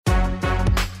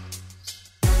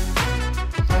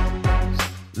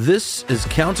This is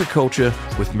Counterculture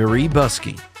with Marie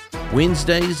Buskey,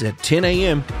 Wednesdays at 10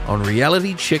 a.m. on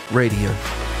Reality Check Radio.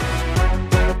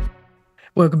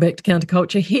 Welcome back to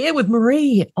Counterculture, here with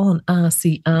Marie on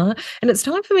RCR. And it's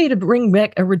time for me to bring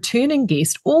back a returning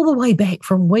guest all the way back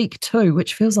from week 2,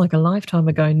 which feels like a lifetime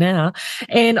ago now.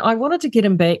 And I wanted to get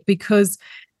him back because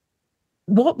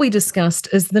what we discussed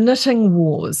is the knitting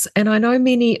wars. And I know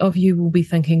many of you will be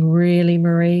thinking, really,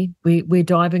 Marie, we're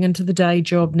diving into the day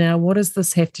job now. What does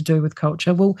this have to do with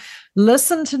culture? Well,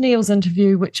 listen to Neil's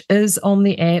interview, which is on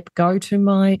the app. Go to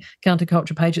my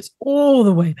Counterculture page. It's all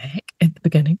the way back at the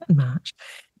beginning in March.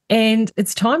 And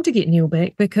it's time to get Neil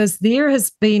back because there has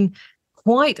been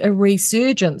quite a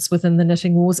resurgence within the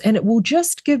knitting wars, and it will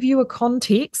just give you a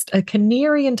context, a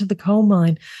canary into the coal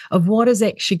mine of what is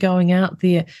actually going out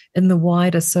there in the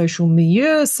wider social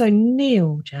milieu. So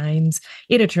Neil James,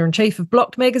 Editor-in-Chief of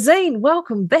Blocked Magazine,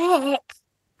 welcome back.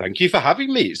 Thank you for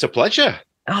having me. It's a pleasure.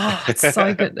 Oh, it's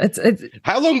so good. It's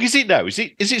How long is it now? Is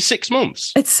it 6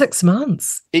 months? It's 6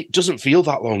 months. It doesn't feel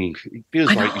that long. It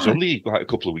feels like it's only like a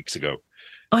couple of weeks ago.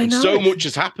 I know. So much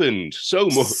has happened. So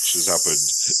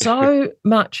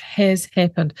much has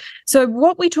happened. So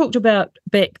what we talked about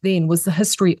back then was the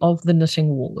history of the knitting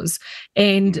wars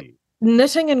and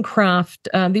knitting and craft.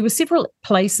 There were several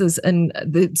places in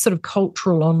the sort of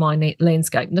cultural online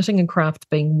landscape, knitting and craft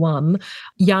being one,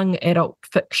 young adult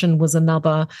fiction was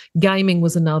another, gaming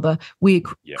was another, where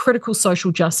critical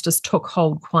social justice took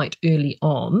hold quite early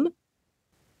on.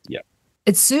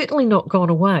 It's certainly not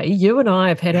gone away. You and I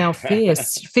have had our fair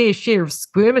share of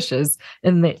skirmishes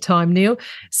in that time, Neil.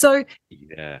 So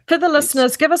for the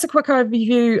listeners, give us a quick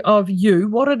overview of you,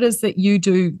 what it is that you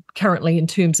do currently in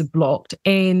terms of Blocked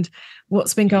and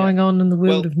what's been going on in the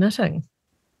world of knitting.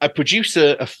 I produce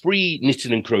a free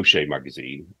knitting and crochet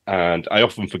magazine, and I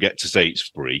often forget to say it's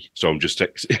free. So I'm just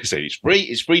saying it's free.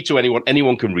 It's free to anyone.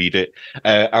 Anyone can read it.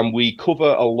 And we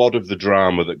cover a lot of the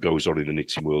drama that goes on in the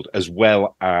knitting world, as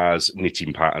well as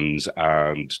knitting patterns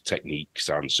and techniques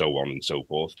and so on and so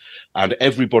forth. And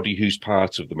everybody who's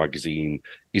part of the magazine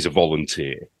is a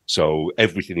volunteer. So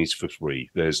everything is for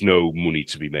free. There's no money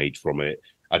to be made from it.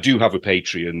 I do have a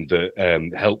Patreon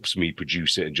that helps me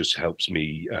produce it and just helps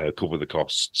me cover the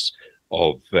costs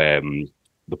of the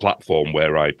platform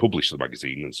where I publish the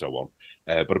magazine and so on.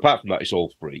 But apart from that, it's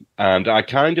all free. And I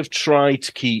kind of try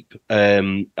to keep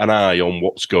an eye on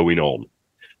what's going on,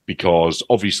 because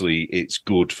obviously it's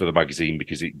good for the magazine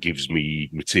because it gives me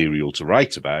material to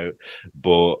write about,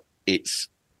 but it's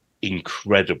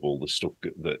incredible the stuff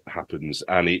that happens.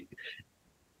 And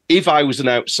if I was an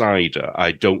outsider,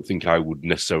 I don't think I would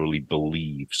necessarily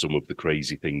believe some of the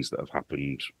crazy things that have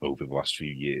happened over the last few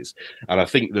years. And I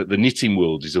think that the knitting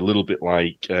world is a little bit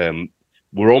like,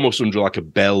 we're almost under like a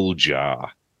bell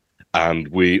jar. And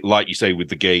we, like you say, with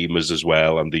the gamers as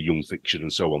well and the young fiction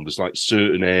and so on, there's like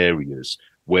certain areas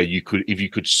where if you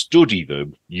could study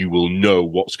them, you will know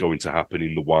what's going to happen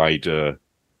in the wider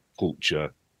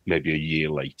culture maybe a year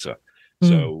later.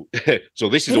 So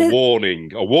this is a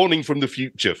warning from the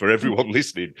future for everyone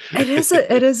listening. It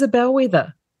is a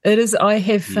bellwether. It is. I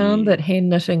have found that hand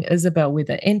knitting is a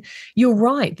bellwether, and you're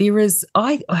right. There is.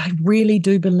 I really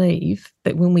do believe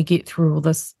that when we get through all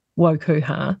this woke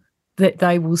hoo-ha, that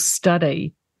they will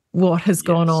study what has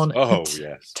gone on,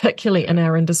 particularly in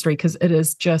our industry, because it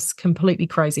is just completely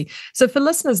crazy. So for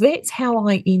listeners, that's how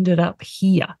I ended up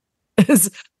here.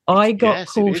 I got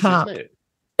caught up.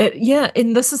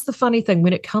 And this is the funny thing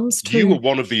when it comes to... You were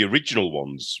one of the original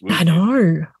ones. I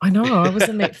know. I was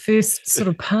in that first sort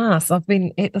of pass. I've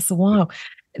been at this a while.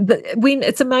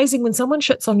 It's amazing when someone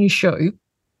shits on your shoe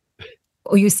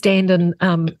or you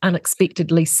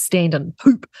unexpectedly stand in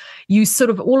poop, you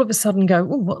sort of all of a sudden go,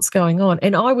 oh, what's going on?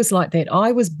 And I was like that.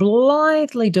 I was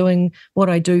blithely doing what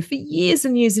I do for years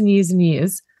and years and years and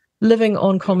years, living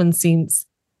on common sense,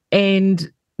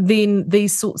 and then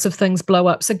these sorts of things blow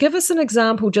up. So give us an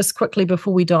example just quickly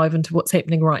before we dive into what's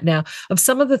happening right now of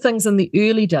some of the things in the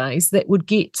early days that would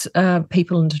get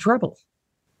people into trouble.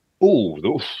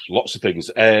 Oh, lots of things.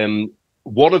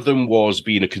 One of them was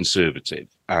being a conservative,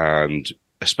 and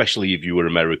especially if you were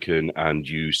American and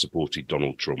you supported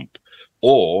Donald Trump,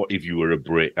 or if you were a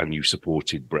Brit and you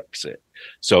supported Brexit.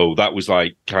 So that was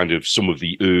like kind of some of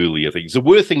the earlier things. There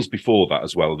were things before that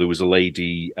as well. There was a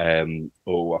lady, I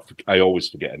always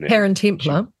forget her name. Karen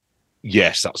Templar.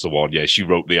 Yes, that's the one. Yeah, she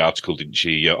wrote the article, didn't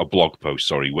she? A blog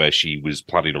post, where she was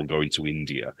planning on going to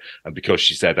India. And because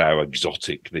she said how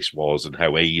exotic this was and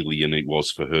how alien it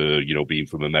was for her, being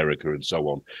from America and so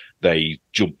on, they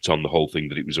jumped on the whole thing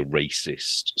that it was a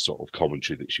racist sort of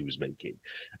commentary that she was making.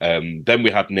 Then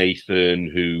we had Nathan,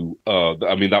 who,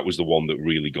 that was the one that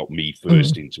really got me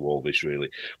first into all this, really,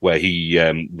 where he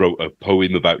wrote a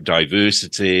poem about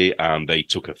diversity, and they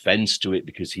took offense to it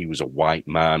because he was a white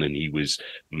man and he was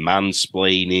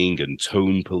mansplaining and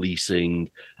tone policing.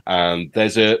 And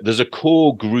there's a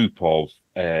core group of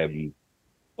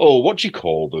what do you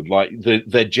call them? Like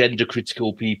they're gender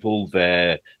critical people,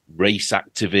 they're race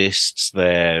activists,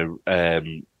 they're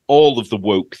all of the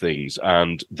woke things,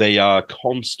 and they are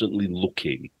constantly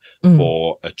looking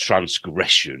for a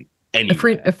transgression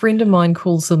anywhere. A friend of mine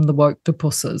calls them the woke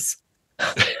depusses.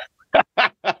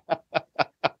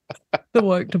 The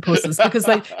woke depusses, because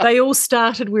they all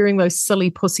started wearing those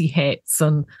silly pussy hats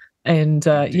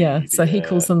so he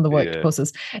calls them the woke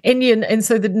depusses. And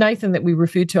so the Nathan that we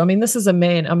referred to, I mean, this is a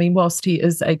man, I mean, whilst he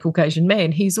is a Caucasian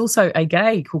man, he's also a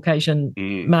gay Caucasian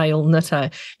male knitter.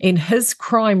 And his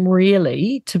crime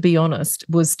really, to be honest,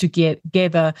 was to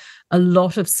gather a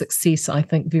lot of success, I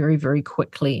think, very, very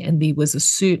quickly. And there was a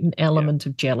certain element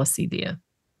of jealousy there.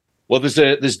 Well,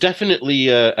 there's definitely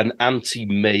an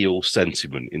anti-male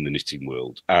sentiment in the knitting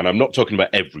world, and I'm not talking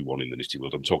about everyone in the knitting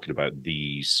world. I'm talking about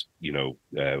these, the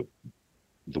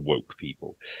woke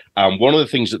people. And one of the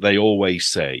things that they always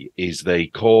say is they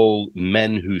call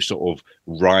men who sort of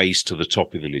rise to the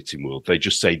top in the knitting world, they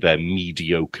just say they're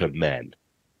mediocre men.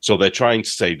 So they're trying to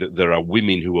say that there are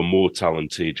women who are more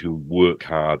talented, who work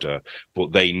harder,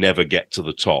 but they never get to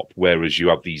the top. Whereas you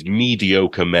have these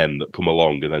mediocre men that come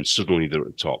along and then suddenly they're at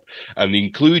the top. And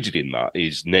included in that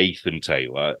is Nathan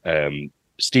Taylor,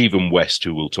 Stephen West,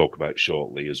 who we'll talk about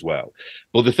shortly as well.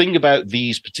 But the thing about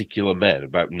these particular men,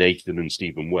 about Nathan and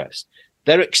Stephen West,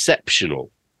 they're exceptional.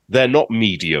 They're not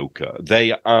mediocre.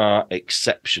 They are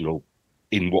exceptional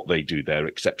in what they do. They're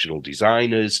exceptional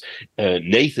designers.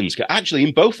 Nathan's actually,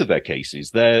 in both of their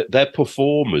cases, they're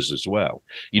performers as well.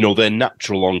 They're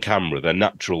natural on camera. They're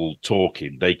natural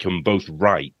talking. They can both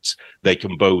write. They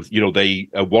can both,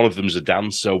 one of them's a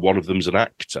dancer, one of them's an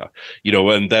actor,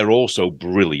 and they're also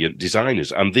brilliant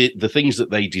designers. And the things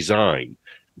that they design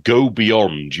go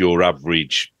beyond your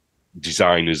average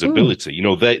designer's ability.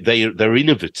 They're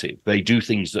innovative. They do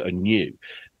things that are new.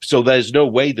 So there's no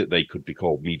way that they could be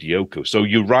called mediocre. So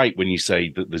you're right when you say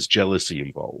that there's jealousy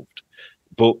involved.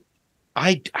 But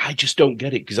I just don't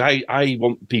get it, because I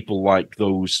want people like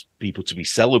those people to be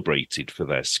celebrated for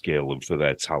their skill and for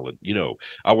their talent.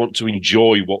 I want to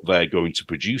enjoy what they're going to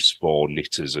produce for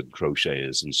knitters and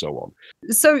crocheters and so on.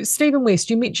 So Stephen West,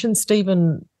 you mentioned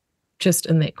Stephen just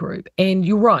in that group, and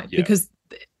you're right, because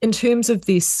in terms of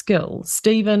their skill,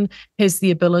 Stephen has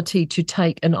the ability to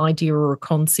take an idea or a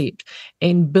concept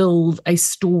and build a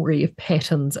story of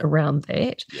patterns around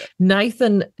that. Yeah.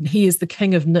 Nathan, he is the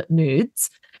king of knit nerds.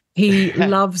 He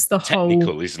loves the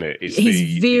technical, isn't it?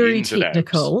 He's very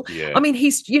technical. Yeah. I mean,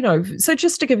 he's, so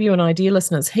just to give you an idea,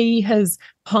 listeners, he has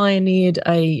pioneered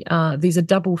there's a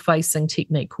double facing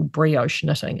technique called brioche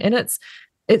knitting. And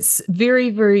it's very,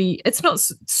 very, it's not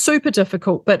super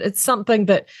difficult, but it's something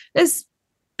that is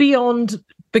beyond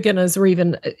beginners, or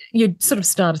even you'd sort of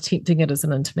start attempting it as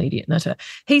an intermediate knitter.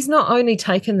 He's not only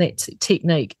taken that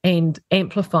technique and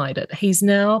amplified it, he's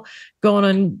now gone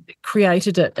and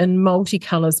created it in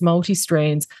multicolours,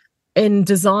 multi-strands, in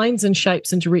designs and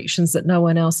shapes and directions that no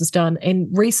one else has done, and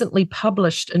recently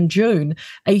published in June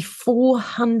a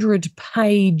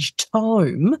 400-page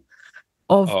tome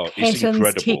of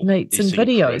patterns, techniques, and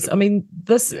videos. Incredible. I mean,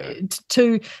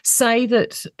 to say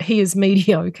that he is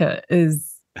mediocre is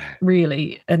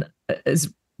really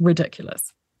is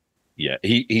ridiculous. Yeah,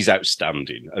 he's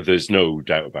outstanding. There's no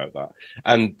doubt about that.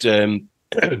 And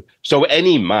so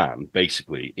any man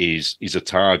basically is a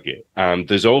target. And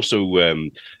there's also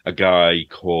a guy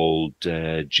called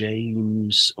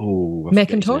James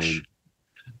McIntosh.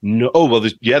 No,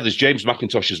 there's James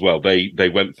McIntosh as well.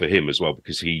 They went for him as well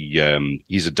because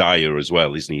he's a dyer as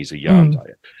well, isn't he? He's a yarn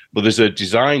dyer. But there's a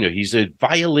designer, he's a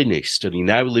violinist, and he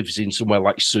now lives in somewhere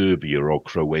like Serbia or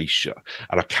Croatia.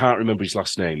 And I can't remember his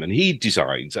last name. And he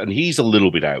designs, and he's a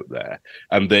little bit out there.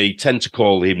 And they tend to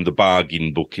call him the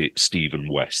bargain bucket Stephen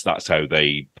West. That's how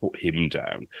they put him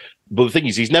down. But the thing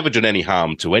is, he's never done any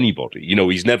harm to anybody.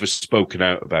 He's never spoken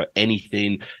out about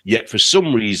anything. Yet for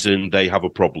some reason, they have a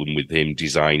problem with him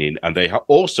designing. And they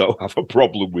also have a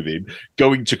problem with him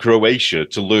going to Croatia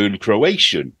to learn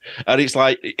Croatian. And it's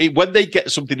like, when they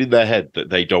get something in their head that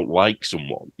they don't like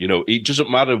someone, it doesn't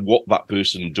matter what that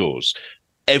person does.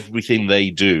 Everything they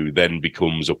do then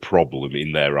becomes a problem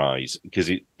in their eyes, because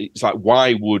it's like,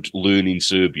 why would learning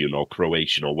Serbian or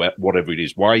Croatian or whatever it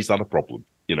is, why is that a problem?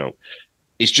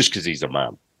 It's just because he's a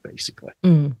man, basically.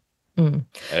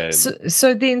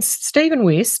 So then Stephen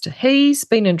West, he's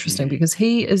been interesting because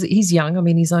he's young. I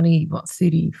mean, he's only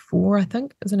 34, I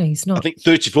think, isn't he? He's not. I think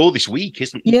 34 this week,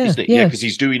 isn't it? Yeah, because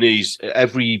he's doing his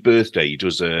every birthday. He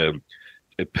does a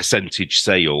percentage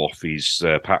sale off his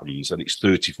patterns, and it's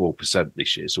 34%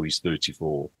 this year. So he's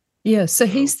 34. Yeah, so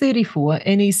he's 34,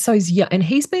 and he's young, and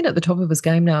he's been at the top of his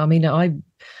game now. I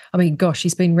mean, gosh,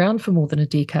 he's been around for more than a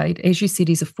decade. As you said,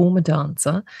 he's a former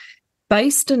dancer,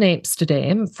 based in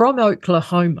Amsterdam, from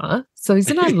Oklahoma. So he's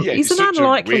an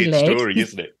unlikely lad. Story,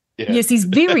 isn't it? Yeah. Yes, he's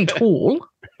very tall,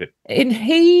 and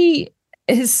he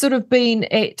has sort of been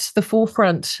at the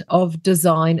forefront of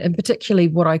design, and particularly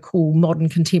what I call modern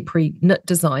contemporary knit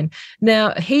design.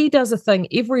 Now, he does a thing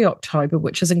every October,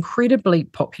 which is incredibly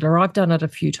popular. I've done it a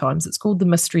few times. It's called the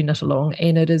Mystery Knit Along,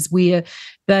 and it is where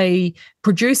they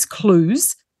produce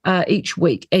clues each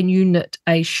week, and you knit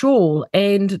a shawl.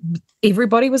 And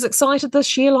everybody was excited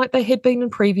this year like they had been in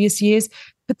previous years.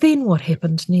 But then what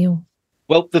happened, Neil?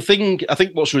 Well, I think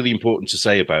what's really important to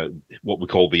say about what we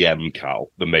call the MCAL,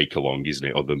 the make along, isn't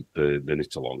it, or the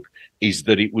knit along, is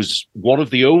that it was one of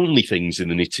the only things in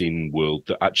the knitting world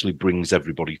that actually brings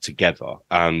everybody together.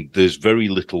 And there's very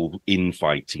little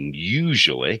infighting.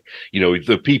 Usually,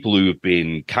 the people who have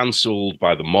been cancelled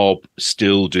by the mob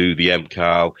still do the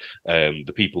MCAL.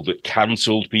 The people that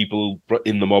cancelled people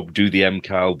in the mob do the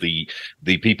MCAL.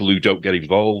 The people who don't get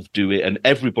involved do it, and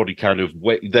everybody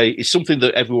it's something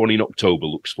that everyone in October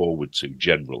looks forward to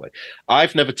generally.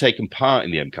 I've never taken part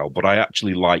in the MCAL, but I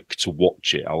actually like to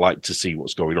watch it. I like to see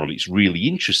what's going on. It's really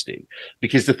interesting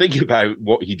because the thing about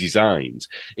what he designs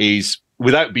is,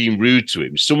 without being rude to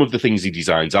him, some of the things he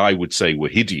designs I would say were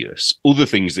hideous. Other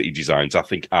things that he designs I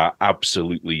think are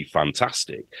absolutely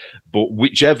fantastic. But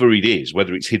whichever it is,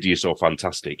 whether it's hideous or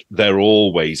fantastic, they're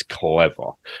always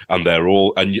clever, and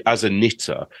and as a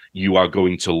knitter, you are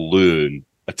going to learn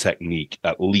a technique,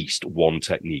 at least one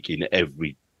technique in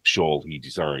every shawl he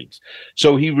designs.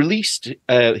 So he released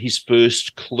his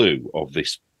first clue of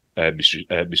this mystery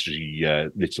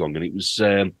knit along, and it was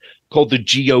called the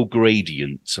Geo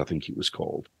Gradient, I think it was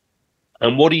called.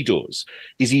 And what he does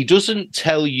is he doesn't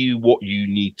tell you what you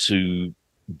need to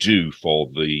do for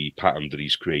the pattern that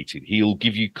he's created. He'll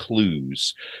give you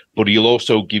clues, but he'll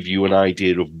also give you an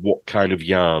idea of what kind of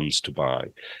yarns to buy.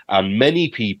 And many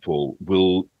people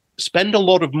will spend a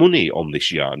lot of money on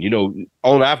this yarn.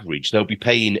 On average, they'll be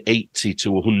paying $80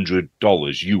 to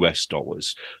 $100 US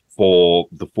dollars for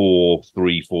the 4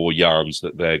 yarns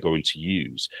that they're going to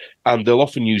use, and they'll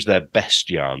often use their best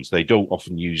yarns. They don't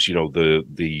often use,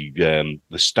 the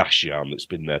stash yarn that's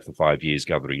been there for 5 years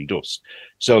gathering dust.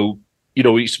 So,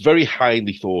 it's very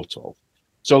highly thought of.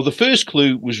 So the first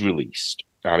clue was released,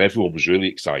 and everyone was really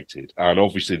excited. And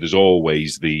obviously, there's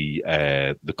always the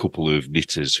couple of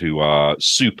knitters who are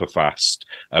super fast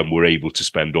and were able to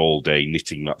spend all day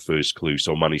knitting that first clue,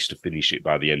 so managed to finish it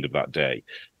by the end of that day.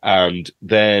 And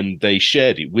then they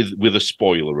shared it with a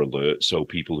spoiler alert, so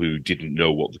people who didn't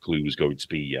know what the clue was going to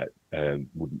be yet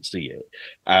wouldn't see it.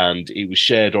 And it was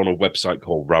shared on a website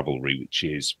called Ravelry, which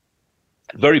is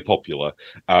very popular,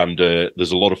 and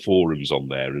there's a lot of forums on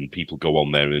there, and people go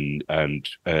on there,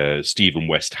 and Stephen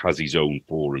West has his own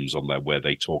forums on there where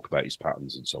they talk about his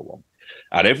patterns and so on.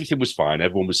 And everything was fine.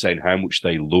 Everyone was saying how much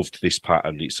they loved this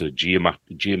pattern. It's a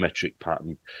geometric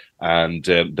pattern. And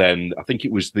then I think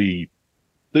it was the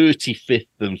 35th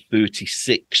and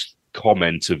 36th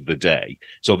comment of the day.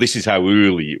 So this is how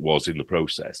early it was in the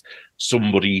process.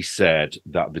 Somebody said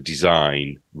that the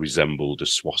design resembled a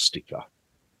swastika.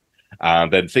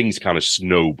 And then things kind of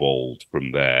snowballed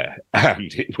from there,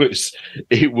 and it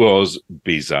was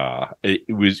bizarre. It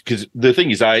was, because the thing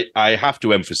is, I have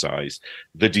to emphasize,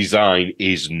 the design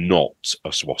is not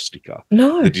a swastika.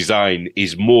 No, the design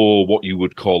is more what you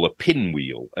would call a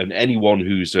pinwheel. And anyone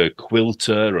who's a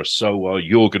quilter or sewer,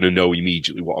 you're going to know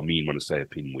immediately what I mean when I say a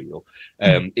pinwheel.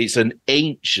 It's an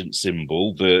ancient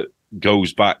symbol that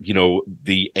goes back,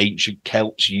 the ancient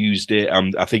Celts used it,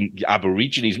 and I think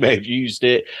Aborigines may have used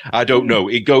it. I don't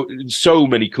know. So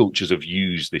many cultures have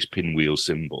used this pinwheel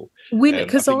symbol.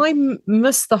 Because I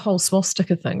missed the whole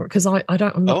swastika thing, because I'm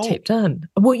not tapped in.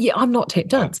 Well, yeah, I'm not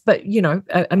tapped in, but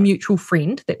a mutual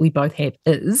friend that we both have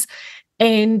is,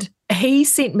 and he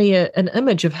sent me an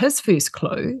image of his first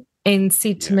clue and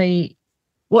said to me,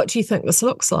 "What do you think this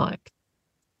looks like?"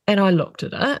 And I looked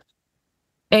at it.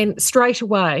 And straight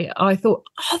away, I thought,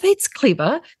 "Oh, that's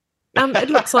clever. It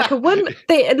looks like a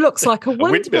It looks like a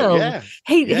windmill." Yeah.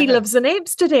 He lives in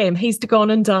Amsterdam. He's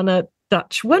gone and done a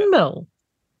Dutch windmill.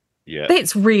 Yeah,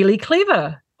 that's really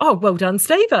clever. Oh, well done,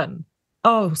 Stephen.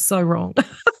 Oh, so wrong.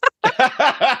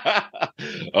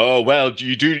 Oh, well,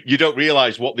 you don't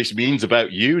realize what this means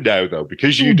about you now, though,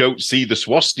 because you don't see the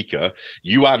swastika.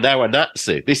 You are now a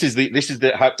Nazi. This is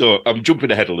the. I'm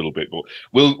jumping ahead a little bit, but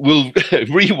we'll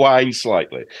rewind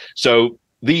slightly. So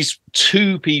these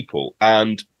two people,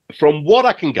 and from what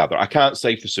I can gather, I can't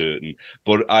say for certain,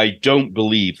 but I don't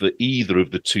believe that either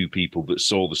of the two people that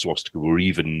saw the swastika were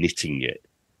even knitting it.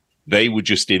 They were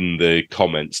just in the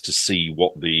comments to see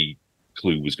what the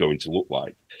clue was going to look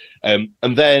like. And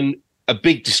then a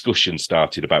big discussion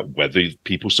started about whether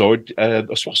people saw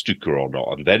a swastika or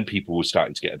not. And then people were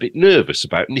starting to get a bit nervous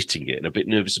about knitting it and a bit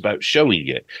nervous about showing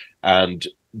it. And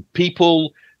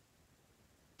people,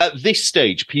 at this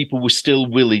stage, people were still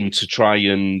willing to try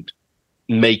and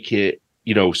make it,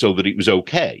 so that it was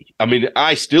okay. I mean,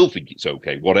 I still think it's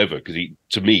okay, whatever, because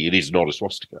to me, it is not a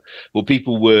swastika. But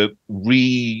people were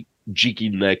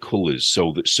rejigging their colours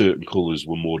so that certain colours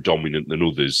were more dominant than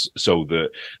others, so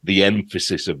that the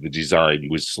emphasis of the design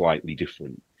was slightly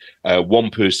different. One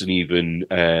person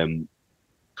even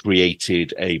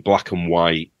created a black and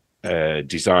white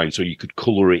design so you could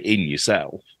colour it in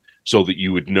yourself so that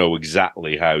you would know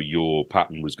exactly how your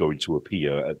pattern was going to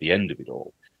appear at the end of it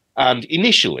all. And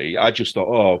initially, I just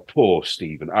thought, oh, poor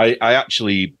Stephen. I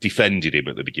actually defended him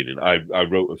at the beginning. I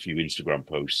wrote a few Instagram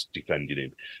posts defending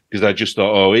him because I just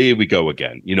thought, oh, here we go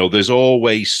again. There's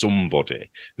always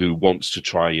somebody who wants to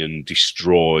try and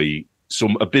destroy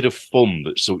a bit of fun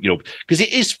because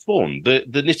it is fun.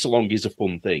 The knit along is a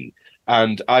fun thing.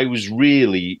 And I was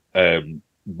really...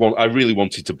 I really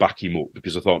wanted to back him up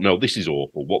because I thought, no, this is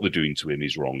awful. What they're doing to him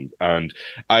is wrong. And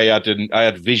I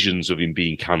had visions of him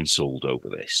being cancelled over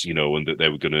this, and that they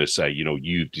were going to say,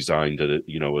 you've designed a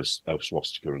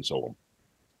swastika and so on.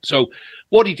 So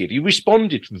what he did, he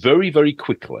responded very, very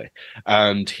quickly,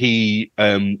 and he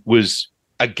was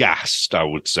aghast, I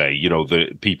would say,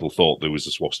 that people thought there was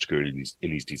a swastika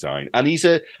in his design. And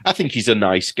I think he's a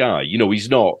nice guy.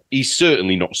 He's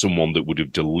certainly not someone that would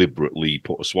have deliberately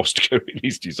put a swastika in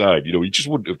his design. He just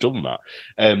wouldn't have done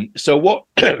that. So what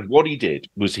he did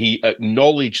was he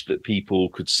acknowledged that people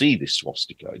could see this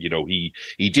swastika.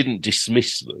 He didn't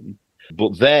dismiss them,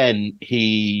 but then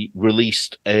he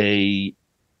released an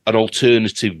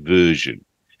alternative version,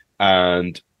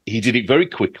 and he did it very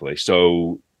quickly.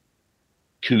 So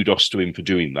kudos to him for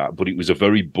doing that, but it was a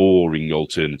very boring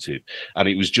alternative, and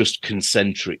it was just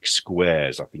concentric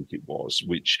squares, I think it was,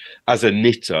 which as a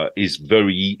knitter is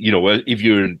very, if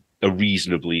you're a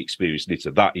reasonably experienced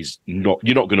knitter,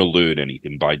 you're not going to learn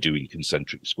anything by doing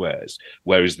concentric squares.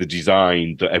 Whereas the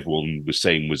design that everyone was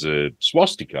saying was a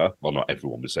swastika, well, not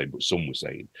everyone was saying, but some were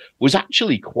saying, was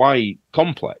actually quite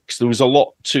complex. There was a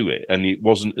lot to it, and it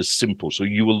wasn't as simple. So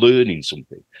you were learning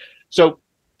something. So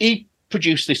he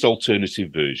produced this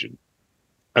alternative version,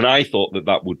 and I thought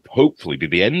that would hopefully be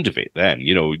the end of it then.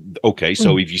 Okay,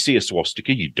 so if you see a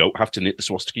swastika, you don't have to knit the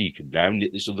swastika, you can now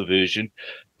knit this other version.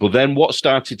 But then what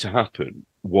started to happen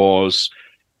was,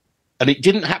 and it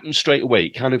didn't happen straight away,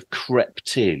 it kind of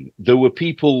crept in. There were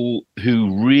people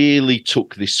who really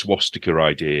took this swastika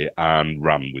idea and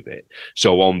ran with it.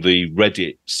 So on the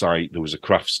Reddit site, there was a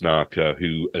craftsnarker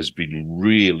who has been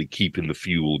really keeping the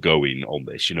fuel going on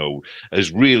this,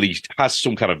 has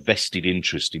some kind of vested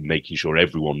interest in making sure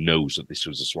everyone knows that this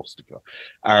was a swastika.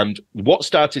 And what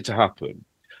started to happen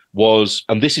was,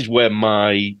 and this is where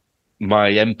my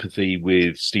empathy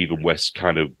with Stephen West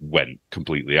kind of went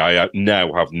completely. I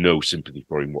now have no sympathy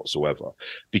for him whatsoever,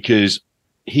 because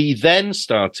he then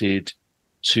started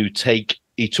to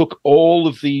he took all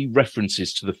of the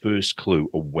references to the first clue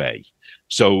away.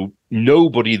 So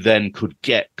nobody then could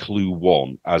get clue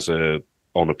one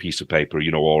on a piece of paper,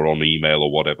 or on email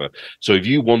or whatever. So if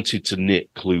you wanted to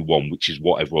knit clue one, which is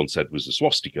what everyone said was the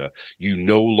swastika, you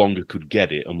no longer could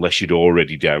get it unless you'd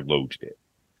already downloaded it.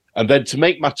 And then to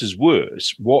make matters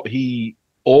worse, what he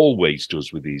always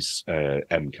does with his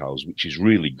MCALs, which is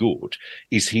really good,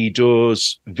 is he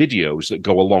does videos that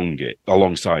go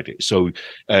alongside it. So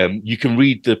you can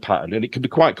read the pattern, and it can be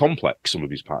quite complex, some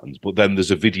of his patterns, but then there's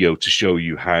a video to show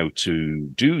you how to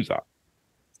do that.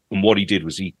 And what he did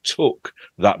was he took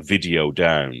that video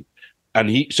down, and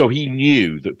he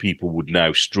knew that people would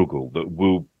now struggle, that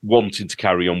were wanting to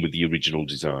carry on with the original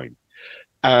design.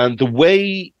 And the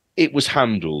way it was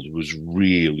handled was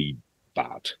really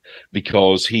bad,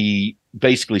 because he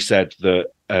basically said that,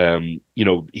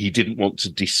 he didn't want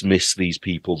to dismiss these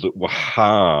people that were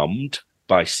harmed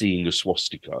by seeing a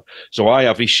swastika. So I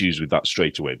have issues with that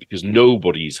straight away, because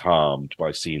nobody is harmed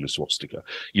by seeing a swastika.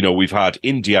 You know, we've had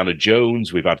Indiana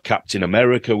Jones, we've had Captain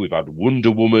America, we've had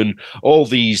Wonder Woman, all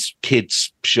these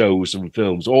kids shows and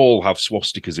films all have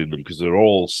swastikas in them because they're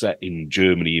all set in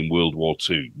Germany in World War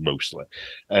II, mostly.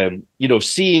 You know,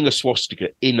 seeing a swastika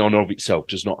in and of itself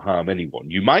does not harm anyone.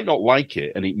 You might not like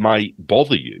it and it might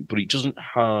bother you, but it doesn't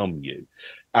harm you.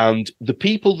 And the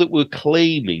people that were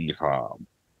claiming harm,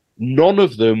 none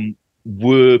of them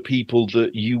were people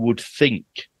that you would think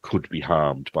could be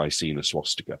harmed by seeing a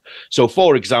swastika. So,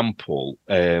 for example,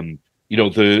 you know,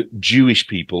 the Jewish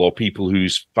people or people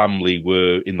whose family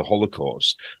were in the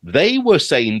Holocaust, they were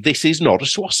saying this is not a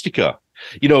swastika.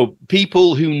 You know,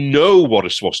 people who know what a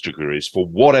swastika is, for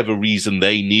whatever reason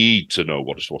they need to know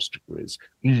what a swastika is,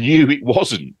 knew it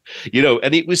wasn't, you know,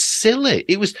 and it was silly.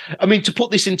 It was, I mean, to put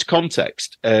this into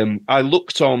context, I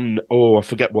looked on, I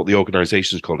forget what the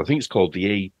organization is called. I think it's called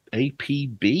the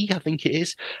APB, I think it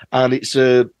is. And it's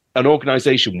an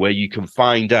organization where you can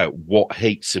find out what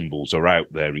hate symbols are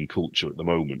out there in culture at the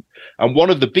moment. And one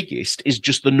of the biggest is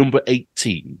just the number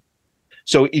 18.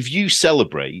 So if you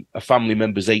celebrate a family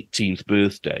member's 18th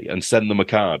birthday and send them a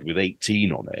card with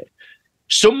 18 on it,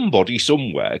 somebody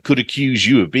somewhere could accuse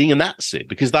you of being a Nazi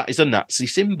because that is a Nazi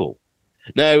symbol.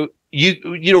 Now,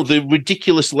 you know, the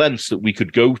ridiculous lengths that we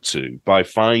could go to by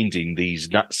finding these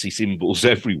Nazi symbols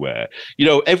everywhere, you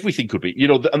know, everything could be, you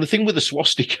know, and the thing with the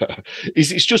swastika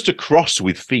is it's just a cross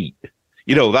with feet,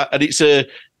 you know, that, and it's a,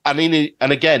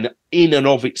 and again, in and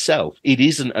of itself, it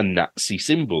isn't a Nazi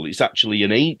symbol. It's actually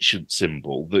an ancient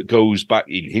symbol that goes back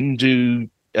in Hindu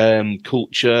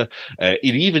culture.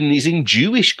 It even is in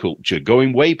Jewish culture,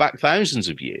 going way back thousands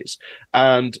of years.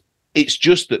 And it's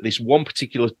just that this one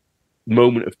particular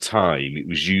moment of time, it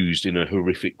was used in a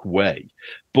horrific way.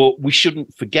 But we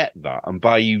shouldn't forget that. And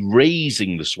by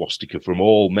erasing the swastika from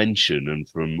all mention and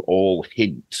from all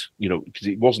hint, you know, because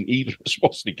it wasn't even a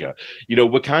swastika, you know,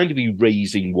 we're kind of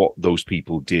erasing what those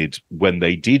people did when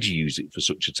they did use it for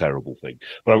such a terrible thing.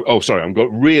 But I'm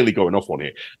really going off on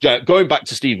here. Going back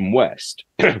to Stephen West.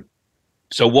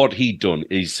 So what he'd done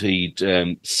is he'd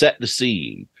set the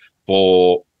scene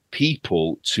for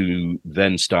people to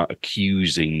then start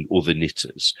accusing other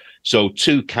knitters. So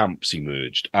two camps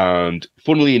emerged, and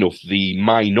funnily enough, the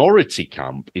minority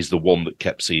camp is the one that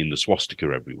kept seeing the swastika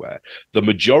everywhere. The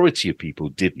majority of people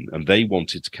didn't, and they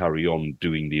wanted to carry on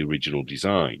doing the original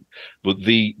design. But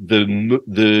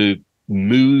the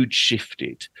mood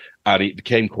shifted and it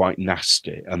became quite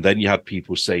nasty. And then you had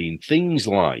people saying things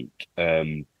like,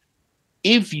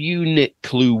 if you knit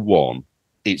Clue 1,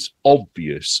 it's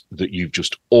obvious that you've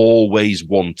just always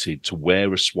wanted to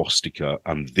wear a swastika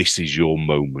and this is your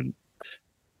moment.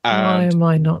 And why am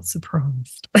I not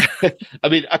surprised? I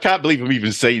mean, I can't believe I'm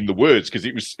even saying the words because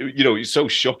it was, you know, it's so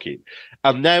shocking.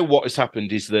 And now what has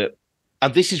happened is that,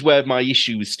 and this is where my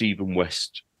issue with Stephen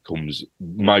West comes,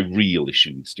 my real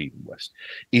issue with Stephen West,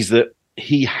 is that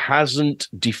he hasn't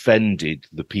defended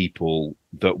the people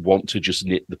that want to just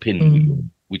knit the pinwheel.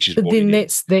 Which is, but then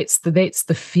that's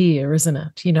the fear, isn't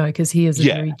it? You know, because he is a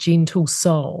very gentle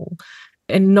soul,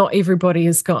 and not everybody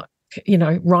has got, you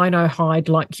know, rhino hide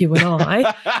like you and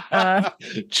I.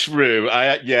 True.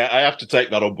 I have to take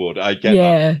that on board. I get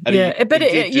that. And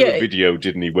he did a video,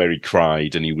 didn't he, where he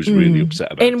cried and he was really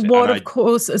upset about it. And what, of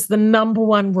course, is the number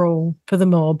one rule for the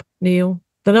mob, Neil?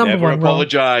 The number one rule.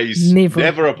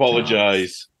 Never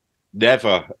apologise.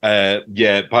 Never.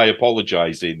 By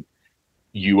apologising,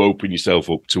 you open yourself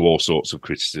up to all sorts of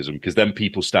criticism, because then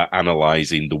people start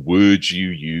analysing the words you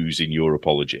use in your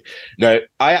apology. Now,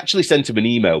 I actually sent him an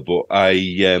email, but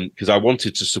because I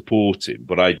wanted to support him,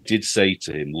 but I did say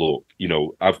to him, look, you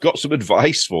know, I've got some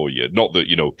advice for you. Not that,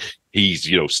 you know, he's,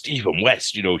 you know, Stephen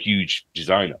West, you know, huge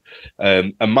designer.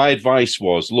 And my advice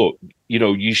was, look, you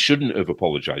know, you shouldn't have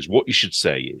apologized. What you should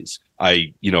say is,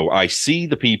 I see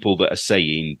the people that are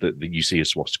saying that you see a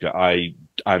swastika.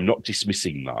 I'm not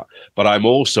dismissing that, but I'm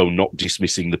also not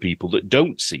dismissing the people that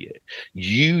don't see it.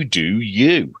 You do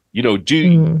you. You know,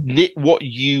 knit what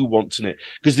you want to knit.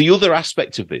 Because the other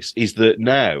aspect of this is that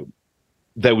now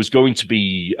there was going to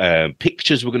be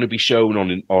pictures were going to be shown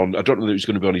on I don't know that it was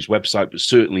going to be on his website, but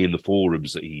certainly in the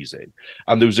forums that he's in.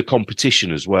 And there was a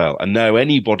competition as well. And now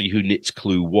anybody who knits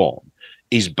Clue 1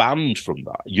 is banned from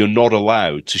that. You're not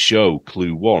allowed to show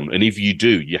Clue 1. And if you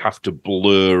do, you have to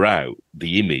blur out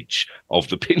the image of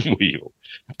the pinwheel.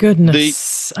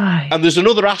 Goodness. And there's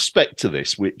another aspect to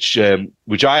this, which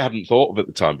I hadn't thought of at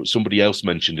the time, but somebody else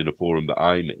mentioned in a forum that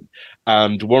I'm in.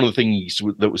 And one of the things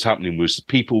that was happening was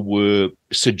people were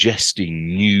suggesting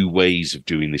new ways of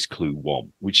doing this Clue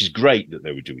 1, which is great that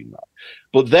they were doing that.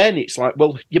 But then it's like,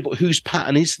 well, yeah, but whose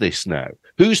pattern is this now?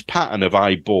 Whose pattern have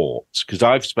I bought? Because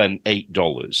I've spent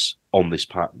 $8 on this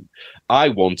pattern. I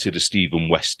wanted a Stephen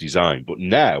West design, but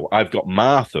now I've got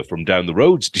Martha from down the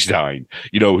road's design,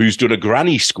 who's done a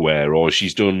granny square, or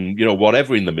she's done,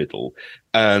 whatever in the middle.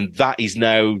 And that is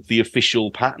now the official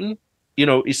pattern.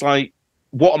 It's like,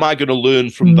 what am I going to learn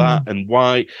from that, and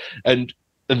why? And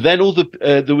then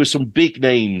there were some big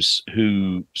names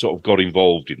who sort of got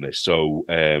involved in this. So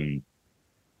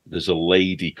there's a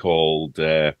lady called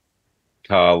Karlin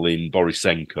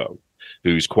Borisenko,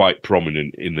 who's quite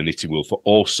prominent in the knitting world for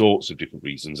all sorts of different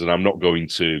reasons, and I'm not going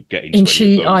to get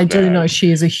into. And I do know she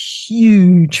is a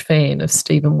huge fan of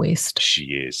Stephen West. She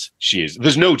is.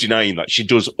 There's no denying that. She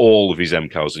does all of his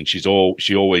MCALs, and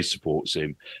she always supports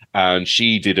him. And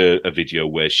she did a video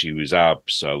where she was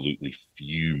absolutely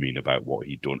fuming about what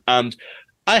he'd done. And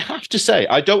I have to say,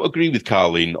 I don't agree with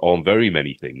Karlin on very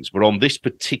many things, but on this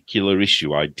particular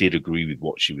issue, I did agree with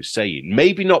what she was saying.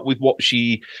 Maybe not with what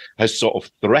she has sort of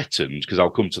threatened, because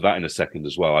I'll come to that in a second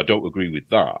as well. I don't agree with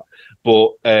that.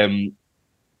 But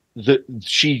that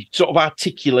she sort of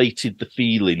articulated the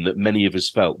feeling that many of us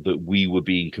felt, that we were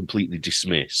being completely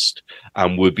dismissed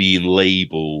and were being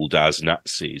labelled as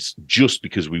Nazis just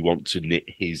because we want to knit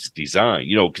his design,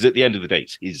 because at the end of the day,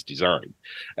 it's his design.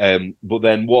 But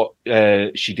then what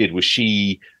she did was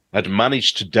she had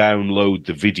managed to download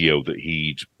the video that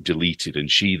he'd deleted, and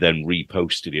she then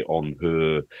reposted it on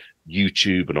her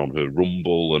YouTube and on her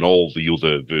Rumble and all the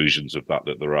other versions of that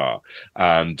there are.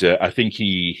 And I think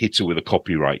he hit her with a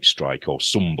copyright strike, or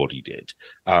somebody did,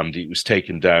 and it was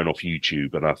taken down off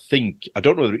YouTube. And I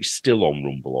don't know whether it's still on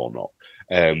Rumble or not.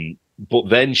 But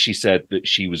then she said that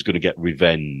she was going to get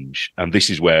revenge. And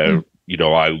this is where,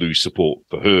 I lose support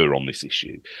for her on this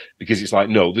issue, because it's like,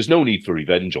 no, there's no need for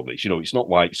revenge on this. It's not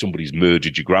like somebody's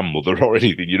murdered your grandmother or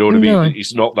anything. You know what I mean? No.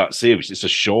 It's not that serious. It's a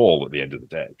shawl at the end of the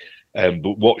day.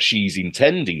 But what she's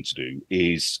intending to do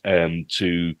is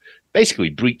to basically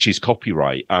breach his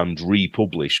copyright and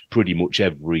republish pretty much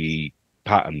every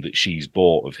pattern that she's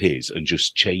bought of his, and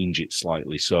just change it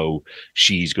slightly so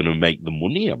she's going to make the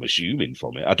money, I'm assuming,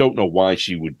 from it. I don't know why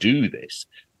she would do this,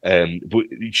 but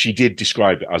she did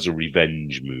describe it as a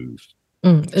revenge move.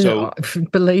 So,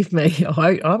 believe me,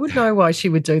 I would know why she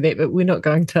would do that, but we're not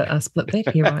going to split that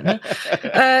here right now.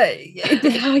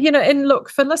 And look,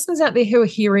 for listeners out there who are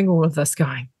hearing all of this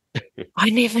going,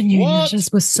 I never knew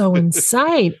knitters were so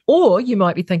insane. Or you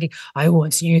might be thinking, I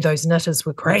always knew those knitters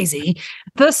were crazy.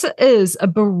 This is a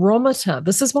barometer.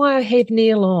 This is why I had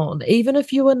Neil on. Even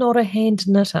if you are not a hand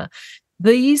knitter,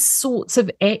 these sorts of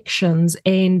actions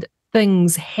and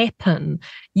things happen.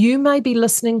 You may be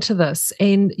listening to this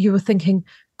and you were thinking,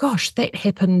 gosh, that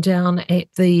happened down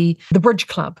at the Bridge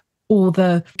Club or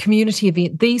the community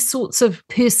event. These sorts of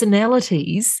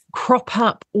personalities crop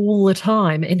up all the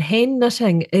time. In hand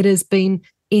knitting, it has been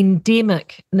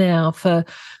endemic now for,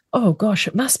 oh gosh,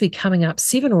 it must be coming up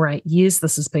 7 or 8 years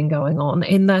this has been going on,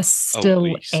 and they're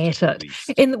still at it.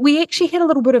 And we actually had a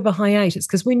little bit of a hiatus,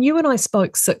 because when you and I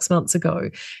spoke 6 months ago,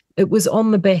 it was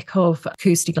on the back of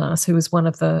Kirsty Glass, who was one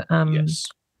of the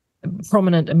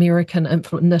prominent American knit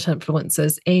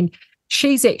influencers, and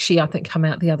she's actually, I think, come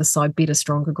out the other side better,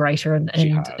 stronger, greater, and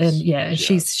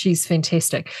she's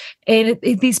fantastic. And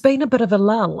there's been a bit of a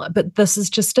lull, but this is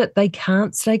just it. They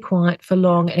can't stay quiet for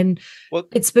long, and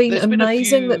it's been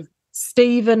amazing that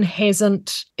Stephen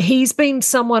hasn't. He's been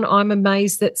someone I'm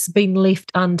amazed that's been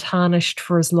left untarnished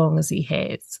for as long as he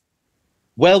has.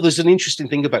 Well, there's an interesting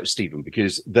thing about Stephen,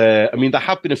 because there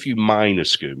have been a few minor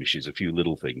skirmishes, a few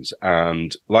little things.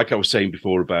 And like I was saying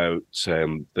before about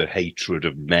the hatred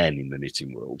of men in the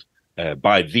knitting world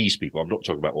by these people, I'm not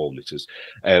talking about all knitters,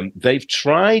 they've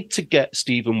tried to get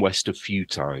Stephen West a few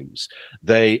times.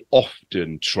 They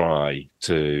often try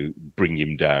to bring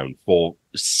him down for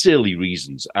silly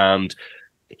reasons. And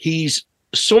he's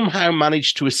somehow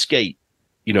managed to escape,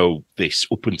 this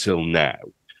up until now.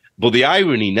 But the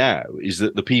irony now is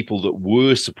that the people that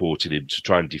were supporting him to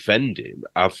try and defend him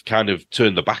have kind of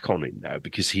turned their back on him now,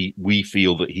 because we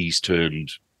feel that he's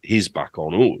turned his back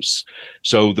on us.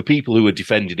 So the people who are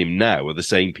defending him now are the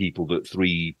same people that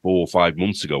 3, 4, 5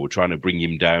 months ago were trying to bring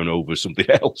him down over something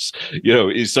else.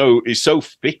 It's so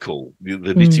fickle.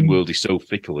 The knitting world is so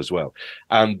fickle as well.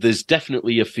 And there's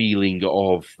definitely a feeling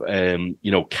of,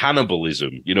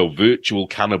 cannibalism, virtual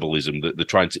cannibalism, that they're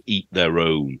trying to eat their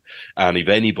own. And if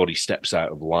anybody steps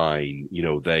out of line,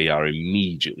 they are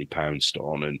immediately pounced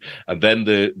on. And then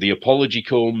the apology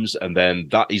comes, and then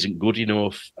that isn't good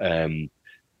enough.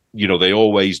 They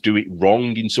always do it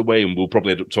wrong in some way, and we'll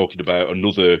probably end up talking about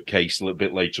another case a little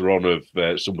bit later on of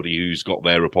somebody who's got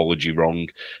their apology wrong.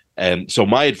 So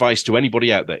my advice to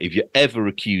anybody out there, if you're ever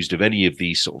accused of any of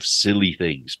these sort of silly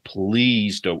things,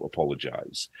 please don't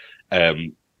apologize.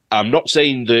 I'm not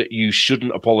saying that you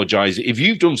shouldn't apologize. If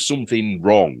you've done something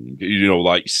wrong,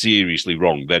 like seriously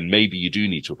wrong, then maybe you do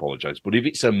need to apologize. But if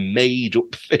it's a made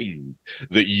up thing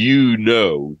that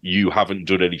you haven't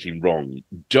done anything wrong,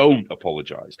 don't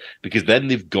apologize, because then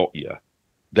they've got you.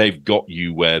 They've got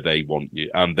you where they want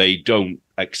you, and they don't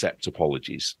accept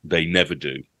apologies. They never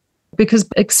do. Because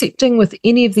accepting with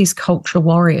any of these culture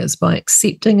warriors, by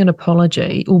accepting an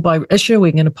apology or by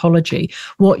issuing an apology,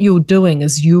 what you're doing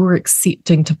is you're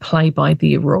accepting to play by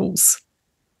their rules.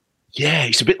 Yeah,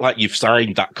 it's a bit like you've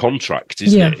signed that contract,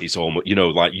 isn't it? It's almost,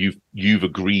 like you've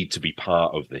agreed to be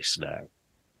part of this now.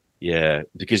 Yeah,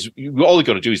 because all you've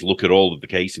got to do is look at all of the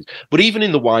cases. But even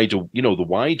in the wider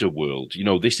world,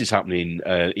 this is happening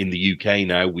in the UK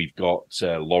now. We've got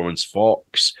Lawrence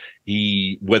Fox.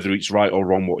 Whether it's right or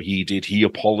wrong what he did, he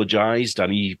apologized,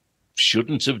 and he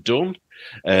shouldn't have done,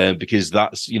 because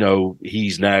that's,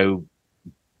 he's now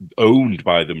owned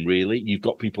by them, really. You've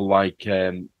got people like,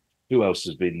 who else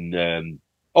has been...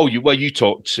 you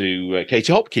talked to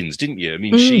Katie Hopkins, didn't you? I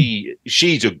mean,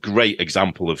 she's a great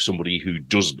example of somebody who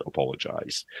doesn't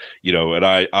apologize, and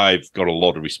I've got a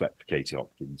lot of respect for Katie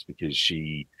Hopkins, because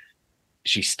she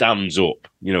stands up,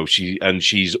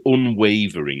 she's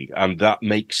unwavering, and that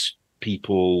makes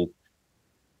people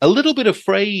a little bit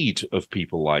afraid of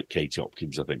people like Katie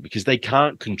Hopkins, I think, because they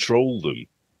can't control them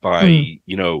by,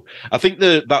 I think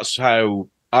that's how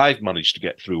I've managed to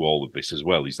get through all of this as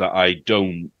well, is that I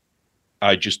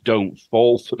just don't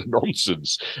fall for the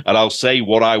nonsense, and I'll say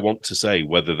what I want to say,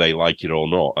 whether they like it or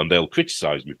not, and they'll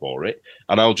criticize me for it,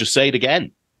 and I'll just say it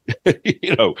again. I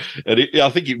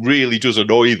think it really does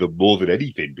annoy them more than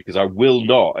anything, because I will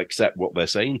not accept what they're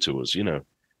saying to us,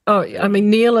 Oh, I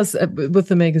mean, Neil is, with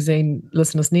the magazine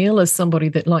listeners, Neil is somebody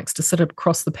that likes to sit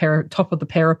across the top of the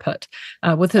parapet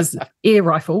with his air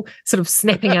rifle, sort of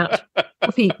snapping out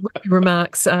witty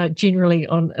remarks generally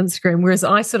on Instagram, whereas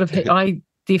I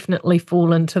definitely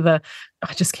fall into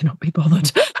I just cannot be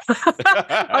bothered.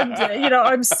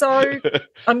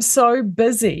 I'm so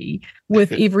busy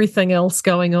with everything else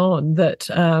going on that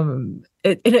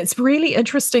and it's really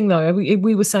interesting, though.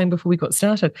 We were saying before we got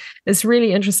started, it's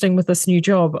really interesting with this new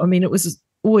job. I mean, it was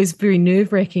always very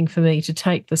nerve-wracking for me to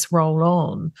take this role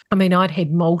on. I mean, I'd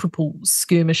had multiple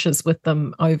skirmishes with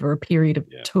them over a period of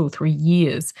 2 or 3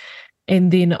 years,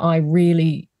 and then I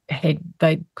really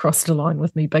they'd crossed a line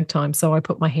with me big time. So I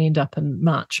put my hand up in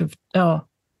March of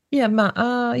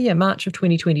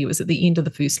 2020. It was at the end of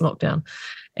the first lockdown,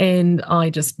 and I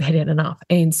just had enough.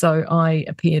 And so I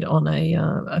appeared on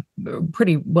a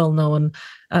pretty well-known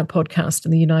podcast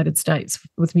in the United States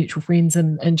with mutual friends,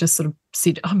 and just sort of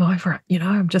said, I'm over it.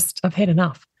 I've had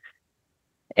enough.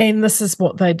 And this is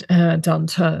what they'd done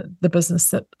to the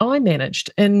business that I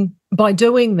managed. And by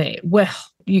doing that, well,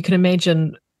 you can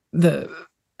imagine the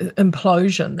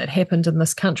implosion that happened in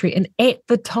this country. And at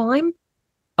the time,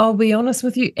 I'll be honest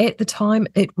with you, at the time,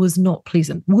 it was not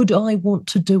pleasant. Would I want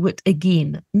to do it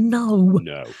again? No.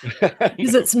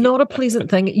 Because it's not a pleasant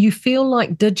thing. You feel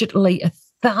like digitally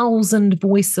 1,000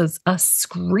 voices are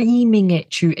screaming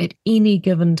at you at any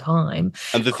given time.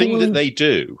 And the thing that they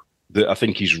do, that I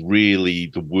think is really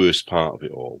the worst part of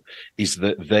it all, is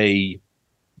that they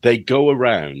go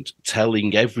around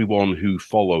telling everyone who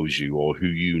follows you or who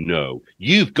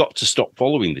you've got to stop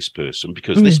following this person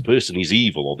because this person is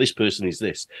evil or this person is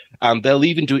this. And they'll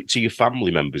even do it to your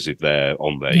family members if they're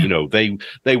on there. Yeah.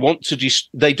 They want to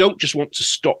they don't just want to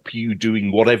stop you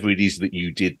doing whatever it is that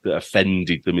you did that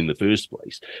offended them in the first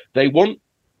place. They want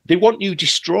you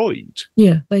destroyed.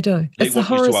 Yeah, they do. They want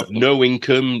you to have no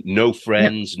income, no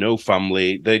friends, no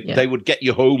family. They would get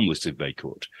you homeless if they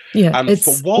could. Yeah, and it's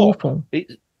for what? Awful.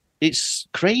 It's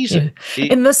crazy. Yeah.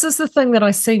 And this is the thing that I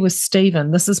see with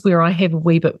Stephen. This is where I have a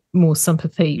wee bit more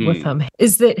sympathy with him,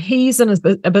 is that he's in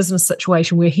a business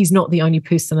situation where he's not the only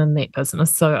person in that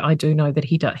business. So I do know that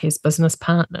he has business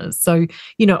partners. So,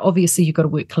 obviously you've got to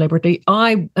work collaboratively.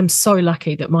 I am so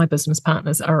lucky that my business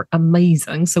partners are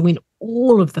amazing. So when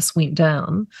all of this went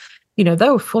down, they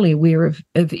were fully aware of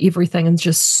everything and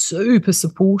just super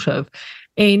supportive.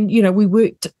 And, we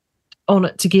worked on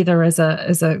it together as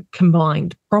a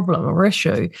combined problem or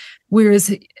issue.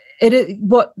 Whereas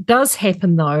what does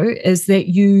happen, though, is that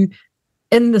you,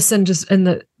 in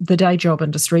the day job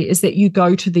industry, is that you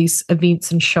go to these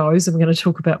events and shows, and we're going to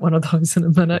talk about one of those in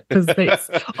a minute, because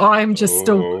I'm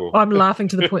laughing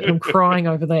to the point that I'm crying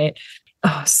over that.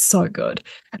 Oh, so good.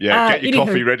 Yeah, get your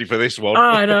coffee ready for this one.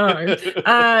 I know.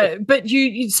 But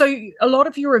so a lot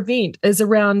of your event is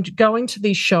around going to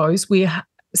these shows where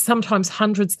sometimes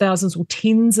hundreds, thousands, or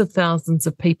tens of thousands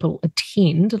of people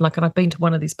attend. And I've been to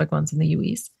one of these big ones in the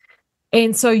US.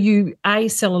 And so you,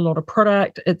 sell a lot of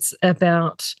product. It's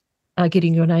about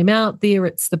getting your name out there.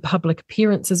 It's the public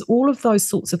appearances, all of those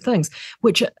sorts of things,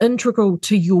 which are integral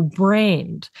to your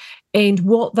brand. And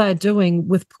what they're doing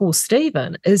with poor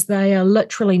Stephen is they are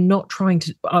literally not trying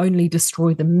to only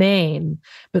destroy the man,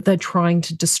 but they're trying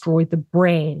to destroy the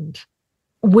brand.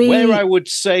 Where I would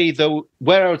say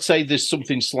there's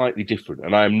something slightly different,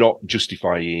 and I'm not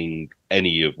justifying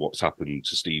any of what's happened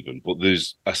to Stephen, but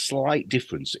there's a slight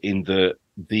difference in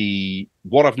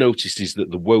what I've noticed is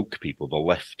that the woke people, the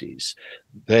lefties,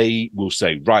 they will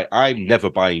say, right, I'm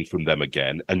never buying from them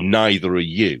again, and neither are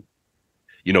you.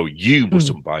 You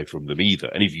mustn't buy from them either.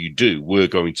 And if you do, we're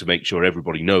going to make sure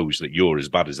everybody knows that you're as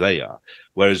bad as they are.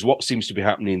 Whereas what seems to be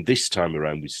happening this time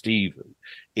around with Stephen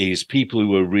is people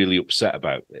who are really upset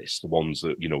about this, the ones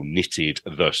that, knitted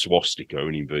the swastika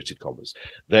in inverted commas,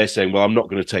 they're saying, well, I'm not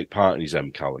going to take part in his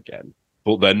MCAL again.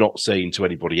 But they're not saying to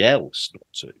anybody else not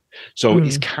to. So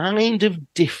it's kind of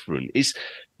different.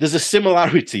 There's a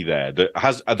similarity there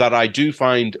that I do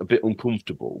find a bit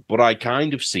uncomfortable, but I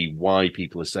kind of see why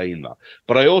people are saying that.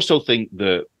 But I also think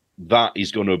that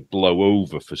is going to blow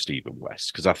over for Stephen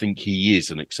West, because I think he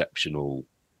is an exceptional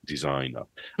designer,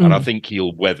 and I think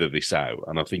he'll weather this out,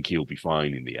 and I think he'll be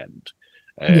fine in the end.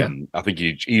 I think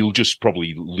he'll just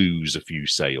probably lose a few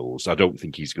sales. I don't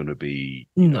think he's going to be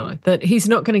that he's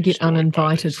not going to get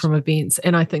uninvited from events,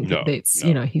 and I think that's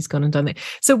he's gone and done that.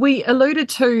 So we alluded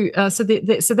to so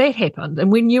that happened,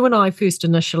 and when you and I first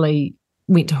initially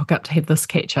went to hook up to have this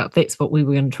catch up, that's what we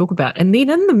were going to talk about. And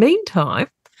then in the meantime,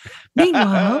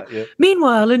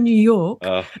 meanwhile in New York,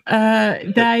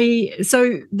 there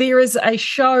is a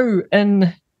show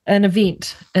in an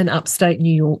event in upstate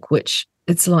New York, which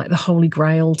it's like the holy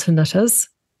grail to knitters.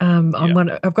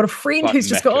 I've got a friend who's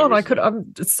just gone.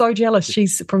 I'm so jealous.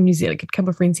 She's from New Zealand. Could come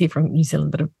of friends here from New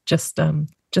Zealand that have just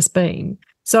been.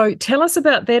 So tell us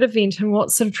about that event and what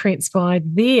sort of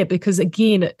transpired there, because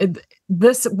again,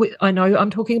 I know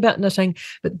I'm talking about knitting,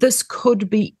 but this could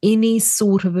be any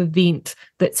sort of event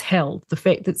that's held. The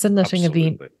fact that it's a knitting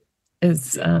event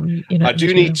is, I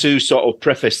do need to sort of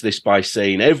preface this by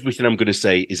saying everything I'm going to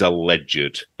say is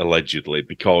allegedly,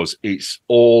 because it's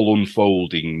all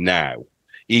unfolding now.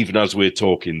 Even as we're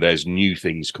talking, there's new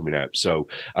things coming out. So,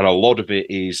 and a lot of it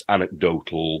is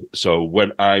anecdotal. So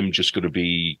when I'm just going to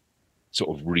be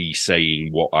sort of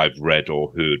re-saying what I've read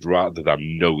or heard, rather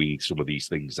than knowing some of these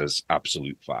things as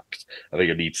absolute fact. I think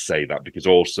I need to say that, because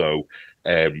also,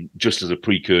 just as a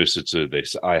precursor to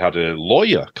this, I had a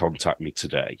lawyer contact me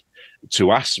today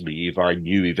to ask me if I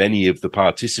knew if any of the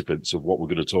participants of what we're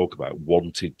going to talk about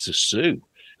wanted to sue,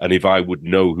 and if I would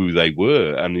know who they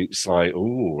were. And it's like,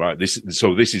 oh, right, this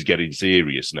is getting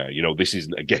serious now. This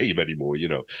isn't a game anymore,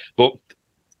 But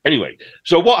anyway,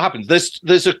 so what happens?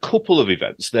 There's a couple of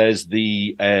events. There's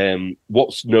the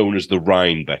what's known as the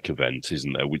Rhinebeck event,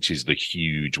 isn't there? Which is the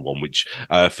huge one. Which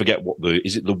I forget what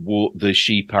the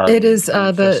sheep. It is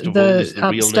the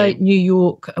upstate New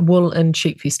York Wool and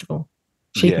Sheep Festival.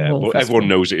 Well, everyone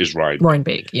knows it is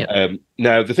Rhinebeck. Yeah.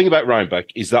 Now the thing about Rhinebeck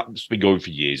is that's been going for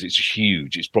years. It's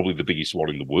huge. It's probably the biggest one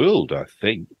in the world, I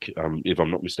think, if I'm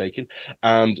not mistaken.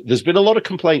 And there's been a lot of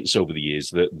complaints over the years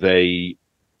that they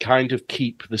kind of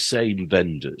keep the same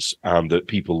vendors, and that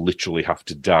people literally have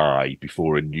to die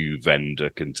before a new vendor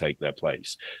can take their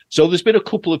place. So there's been a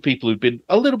couple of people who've been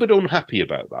a little bit unhappy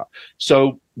about that.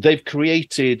 So they've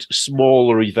created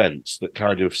smaller events that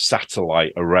kind of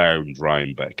satellite around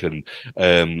Rhinebeck, and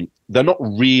they're not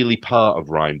really part of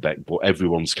Rhinebeck, but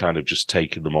everyone's kind of just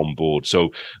taken them on board. So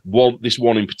this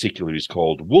one in particular is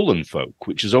called Woolen Folk,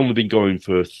 which has only been going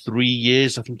for 3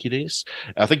 years, I think it is.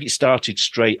 I think it started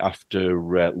straight after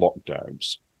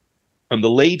lockdowns. And the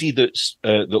lady that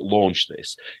launched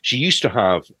this, she used to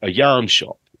have a yarn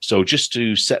shop. So just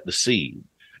to set the scene,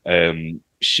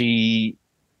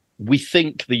 we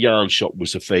think the yarn shop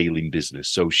was a failing business.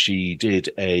 So she did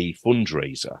a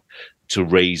fundraiser to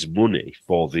raise money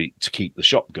to keep the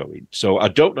shop going. So I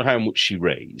don't know how much she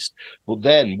raised, but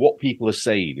then what people are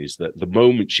saying is that the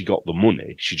moment she got the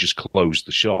money, she just closed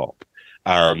the shop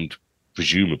and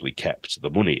presumably kept the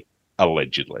money.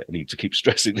 Allegedly, I need to keep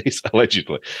stressing this,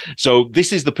 allegedly. So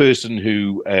this is the person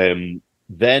who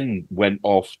then went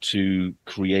off to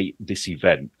create this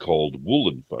event called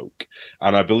Woolen Folk.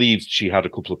 And I believe she had a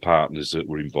couple of partners that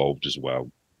were involved as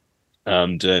well.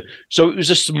 And so it was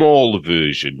a smaller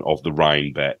version of the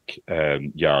Rhinebeck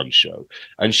yarn show.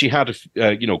 And she had,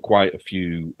 quite a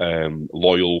few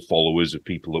loyal followers of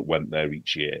people that went there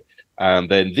each year. And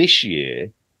then this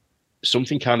year,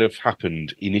 something kind of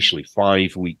happened initially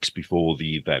 5 weeks before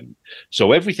the event.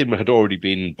 So everything had already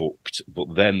been booked,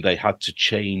 but then they had to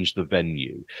change the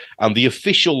venue. And the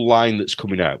official line that's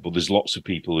coming out, but there's lots of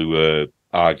people who are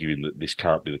arguing that this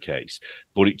can't be the case.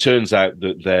 But it turns out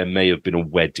that there may have been a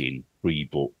wedding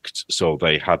pre-booked, so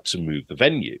they had to move the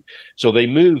venue. So they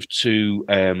moved to,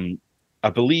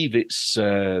 I believe it's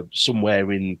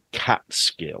somewhere in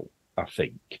Catskill, I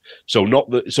think. So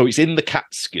it's in the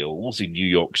Catskills in New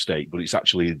York State, but it's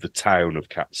actually the town of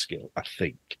Catskill, I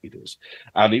think it is.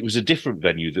 And it was a different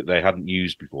venue that they hadn't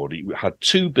used before. It had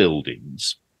 2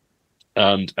 buildings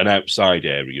and an outside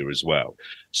area as well.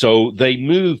 So they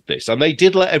moved this, and they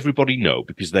did let everybody know,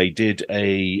 because they did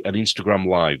an Instagram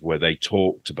live where they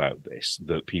talked about this,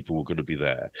 that people were going to be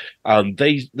there. And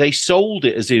they sold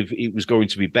it as if it was going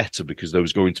to be better because there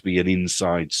was going to be an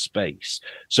inside space.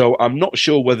 So I'm not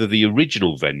sure whether the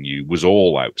original venue was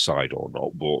all outside or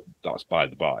not, but that's by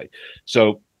the by.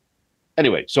 So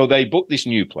anyway, so they booked this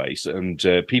new place, and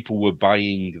people were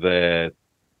buying their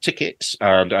tickets,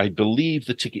 and I believe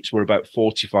the tickets were about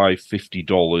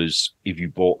 $45-50 if you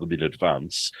bought them in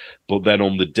advance. But then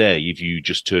on the day, if you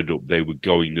just turned up, they were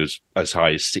going as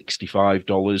high as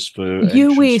 $65 for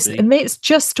US, and that's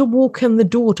just to walk in the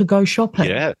door to go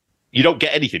shopping. Yeah, you don't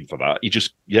get anything for that. You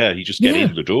just get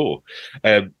in the door.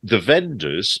 The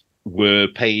vendors were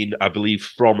paying, I believe,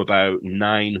 from about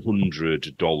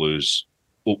 $900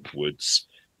 upwards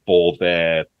for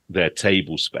their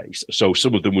table space. So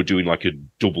some of them were doing like a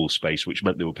double space, which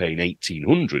meant they were paying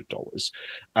 $1,800.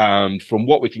 And from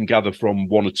what we can gather from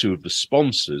one or two of the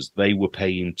sponsors, they were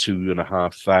paying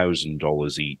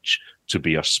 $2,500 each to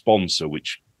be a sponsor,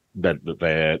 which meant that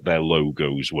their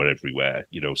logos were everywhere,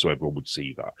 so everyone would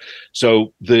see that.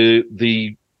 So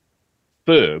the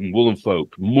firm, Woolen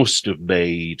Folk, must have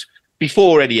made,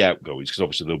 before any outgoings, because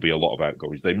obviously there'll be a lot of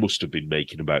outgoings, they must have been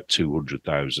making about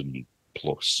 200,000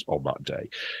 plus on that day.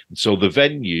 So the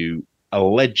venue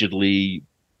allegedly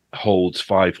holds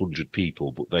 500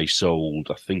 people, but they sold,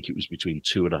 I think it was between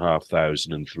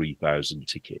 2,500 and 3,000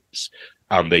 tickets,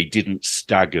 and they didn't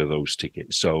stagger those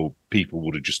tickets, so people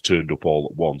would have just turned up all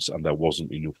at once, and there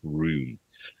wasn't enough room.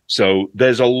 So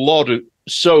there's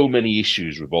so many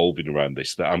issues revolving around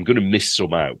this that I'm going to miss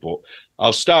some out, but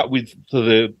I'll start with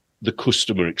the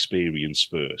customer experience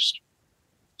first.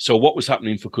 So what was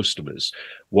happening for customers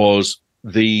was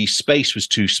the space was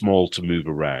too small to move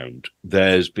around.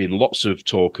 There's been lots of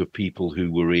talk of people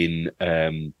who were in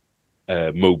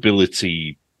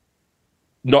mobility.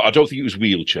 No, I don't think it was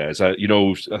wheelchairs. I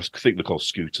think they're called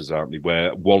scooters, aren't they?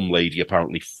 Where one lady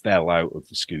apparently fell out of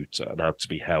the scooter and had to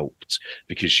be helped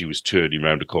because she was turning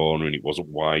around a corner and it wasn't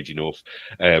wide enough.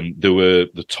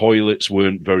 The toilets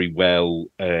weren't very well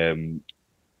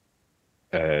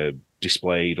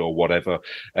displayed or whatever.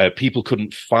 People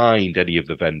couldn't find any of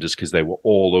the vendors because they were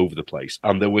all over the place,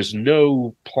 and there was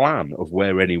no plan of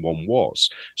where anyone was.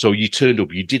 So you turned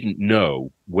up, you didn't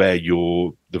know where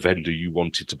the vendor you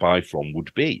wanted to buy from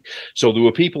would be. So there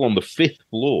were people on the 5th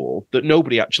floor that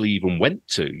nobody actually even went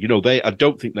to. I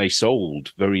don't think they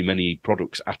sold very many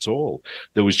products at all.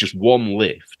 There was just one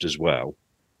lift as well.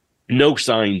 No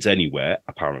signs anywhere,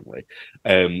 apparently.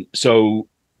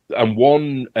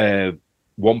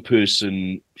 One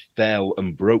person fell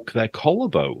and broke their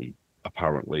collarbone,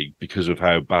 apparently, because of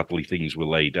how badly things were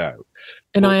laid out.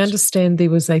 And I understand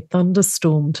there was a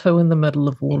thunderstorm too in the middle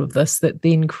of all of this that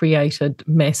then created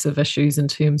massive issues in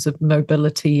terms of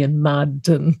mobility and mud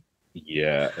and...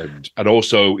 Yeah, and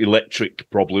also electric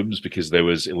problems because there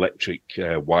was electric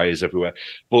wires everywhere.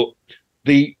 But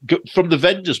from the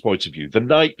vendor's point of view, the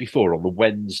night before, on the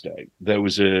Wednesday, there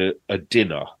was a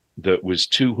dinner that was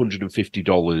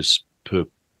 $250 per.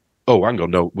 Oh, hang on,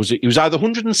 no, it was either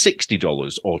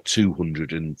 $160 or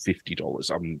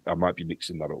 $250. I might be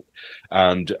mixing that up.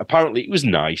 And apparently it was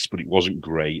nice, but it wasn't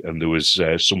great. And there was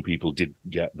some people did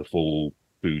get the full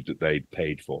food that they'd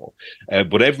paid for.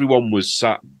 But everyone was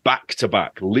sat back to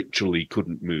back, literally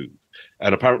couldn't move.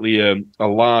 And apparently a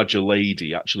larger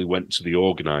lady actually went to the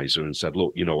organizer and said,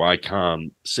 look, I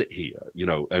can't sit here,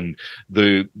 and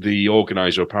the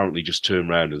organizer apparently just turned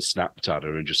around and snapped at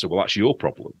her and just said, well, that's your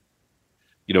problem.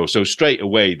 So straight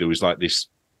away there was like this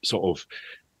sort of,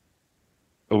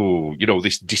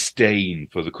 this disdain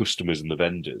for the customers and the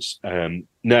vendors.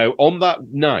 Now, on that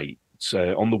night,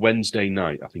 on the Wednesday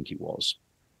night, I think it was,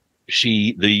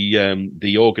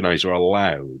 the organizer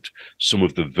allowed some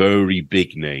of the very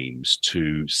big names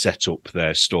to set up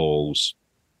their stalls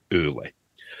early.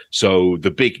 So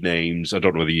the big names, I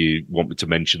don't know whether you want me to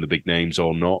mention the big names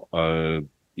or not.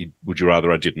 Would you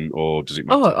rather I didn't, or does it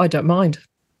matter? Oh, I don't mind.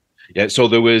 Yeah, so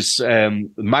there was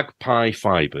Magpie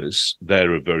Fibers.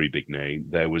 They're a very big name.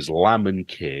 There was Lamb and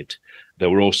Kid. There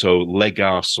were also Les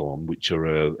Garçons, which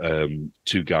are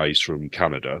two guys from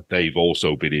Canada. They've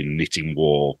also been in Knitting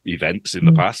War events in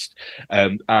the past.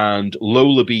 And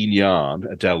Lola Bean Yarn,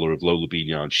 Adela of Lola Bean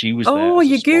Yarn, she was there. Oh,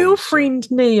 your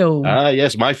girlfriend, Neil. Ah,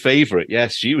 yes, my favourite.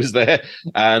 Yes, she was there.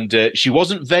 And she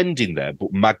wasn't vending there,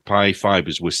 but Magpie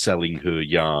Fibers was selling her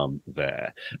yarn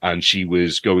there. And she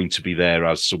was going to be there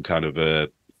as some kind of a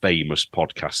famous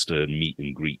podcaster meet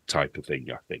and greet type of thing,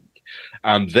 I think.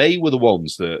 And they were the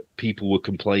ones that people were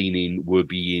complaining were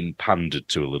being pandered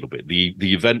to a little bit. The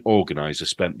event organizer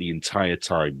spent the entire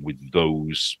time with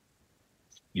those,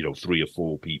 3 or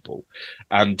 4 people,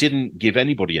 and didn't give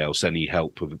anybody else any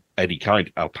help of any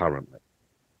kind, apparently.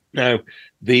 Now,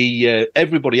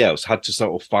 everybody else had to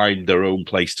sort of find their own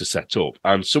place to set up,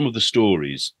 and some of the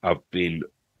stories have been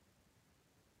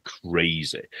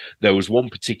crazy. There was one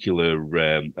particular,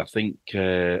 I think,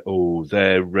 their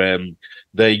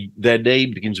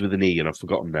name begins with an E, and I've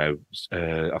forgotten now.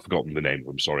 I've forgotten the name.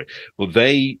 I'm sorry, but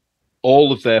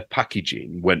all of their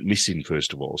packaging went missing,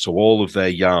 first of all. So all of their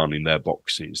yarn in their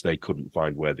boxes, they couldn't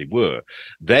find where they were.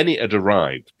 Then it had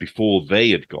arrived before they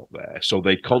had got there. So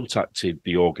they contacted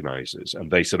the organizers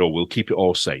and they said, we'll keep it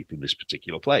all safe in this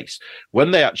particular place. When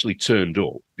they actually turned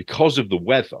up, because of the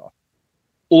weather,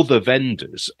 other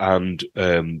vendors and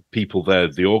people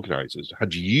there, the organizers,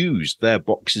 had used their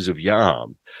boxes of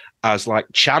yarn as like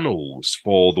channels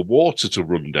for the water to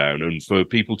run down and for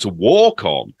people to walk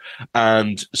on.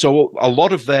 And so a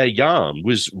lot of their yarn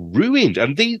was ruined.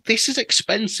 And this is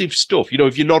expensive stuff.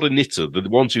 If you're not a knitter, the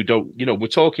ones who don't, we're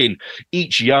talking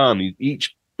each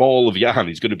ball of yarn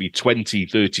is going to be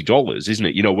 $20, $30, isn't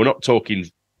it? We're not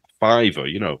talking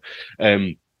 $5,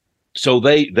 So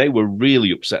they were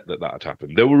really upset that had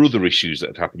happened. There were other issues that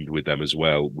had happened with them as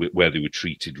well, where they were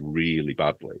treated really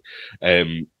badly.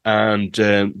 And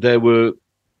there were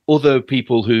other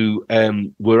people who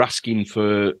were asking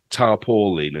for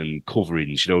tarpaulin and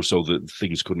coverings, so that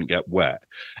things couldn't get wet.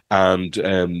 And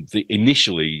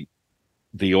initially,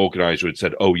 the organizer had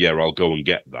said, oh, yeah, I'll go and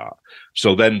get that.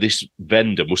 So then this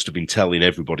vendor must have been telling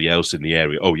everybody else in the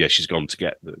area, oh, yeah, she's gone to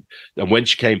get them. And when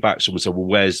she came back, someone said, well,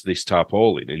 where's this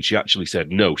tarpaulin? And she actually said,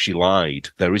 no, she lied.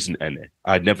 There isn't any.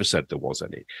 I never said there was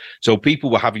any. So people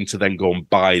were having to then go and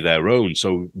buy their own.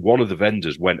 So one of the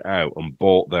vendors went out and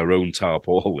bought their own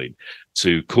tarpaulin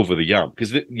to cover the yarn,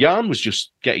 because the yarn was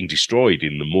just getting destroyed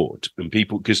in the mud, and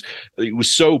because it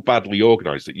was so badly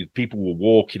organized that people were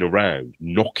walking around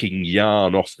knocking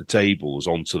yarn off the tables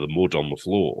onto the mud on the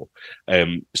floor.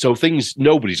 So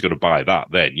nobody's going to buy that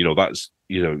then, that's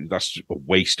a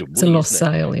waste of money. It's a lost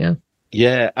sale, yeah.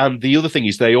 Yeah, and the other thing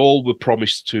is they all were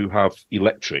promised to have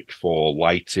electric for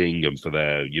lighting and for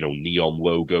their, neon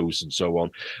logos and so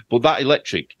on. But that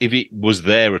electric, if it was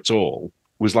there at all,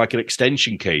 was like an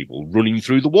extension cable running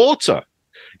through the water.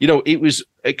 It was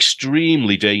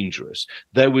extremely dangerous.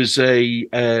 There was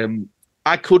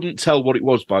I couldn't tell what it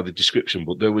was by the description,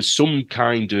 but there was some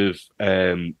kind of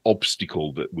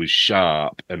obstacle that was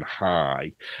sharp and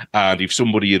high. And if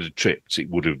somebody had tripped, it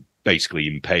would have basically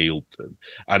impaled them.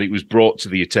 And it was brought to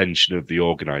the attention of the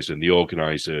organizer, and the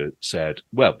organizer said,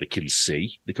 well, they can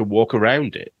see, they can walk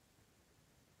around it.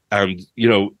 And,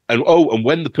 and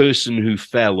when the person who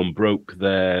fell and broke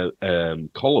their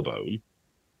collarbone,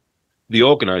 the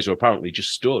organizer apparently just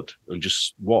stood and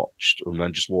just watched and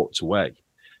then just walked away.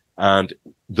 And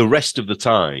the rest of the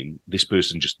time, this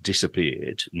person just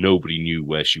disappeared. Nobody knew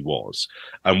where she was.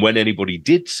 And when anybody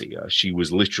did see her, she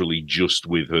was literally just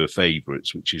with her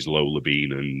favourites, which is Lola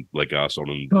Bean and Les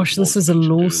Garçons. Gosh, this is a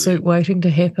lawsuit waiting to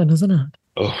happen, isn't it?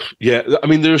 Oh, yeah. I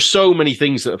mean, there are so many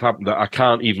things that have happened that I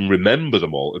can't even remember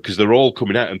them all, because they're all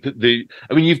coming out. And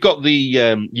you've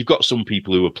got some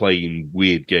people who are playing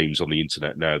weird games on the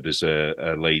internet now. There's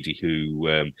a lady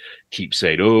who keeps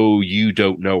saying, "Oh, you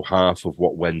don't know half of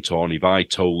what went on. If I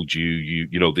told you,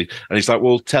 and it's like,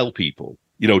 well, tell people.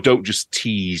 Don't just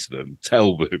tease them,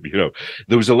 tell them,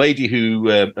 There was a lady who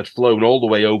had flown all the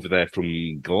way over there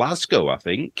from Glasgow, I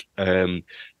think. And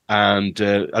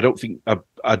I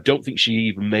don't think she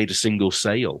even made a single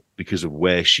sale because of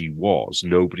where she was.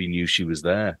 Nobody knew she was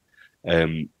there.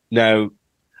 Now,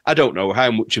 I don't know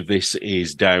how much of this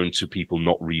is down to people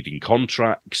not reading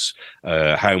contracts,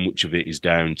 how much of it is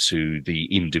down to the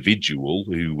individual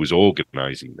who was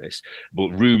organising this. But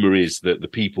rumour is that the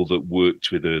people that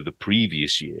worked with her the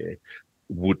previous year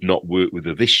would not work with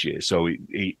her this year. So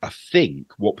I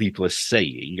think what people are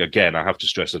saying, again, I have to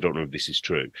stress, I don't know if this is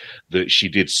true, that she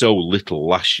did so little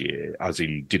last year, as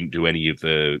in didn't do any of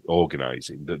the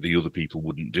organising, that the other people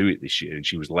wouldn't do it this year, and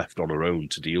she was left on her own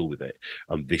to deal with it.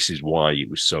 And this is why it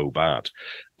was so bad.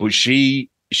 But she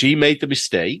made the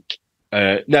mistake.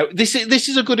 Now, this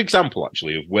is a good example,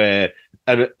 actually, of where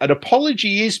an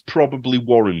apology is probably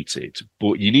warranted,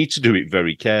 but you need to do it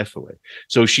very carefully.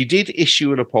 So she did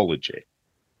issue an apology,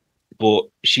 but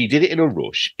she did it in a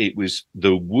rush. It was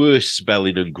the worst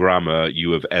spelling and grammar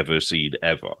you have ever seen,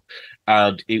 ever.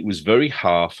 And it was very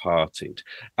half-hearted.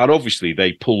 And obviously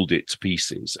they pulled it to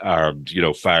pieces and,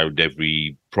 found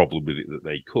every problem with it that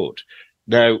they could.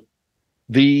 Now,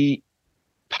 the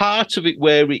part of it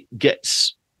where it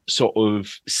gets sort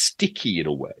of sticky in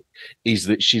a way is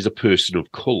that she's a person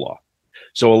of colour.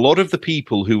 So a lot of the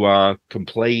people who are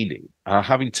complaining are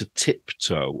having to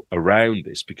tiptoe around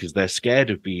this because they're scared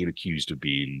of being accused of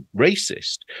being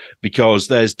racist, because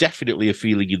there's definitely a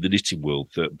feeling in the knitting world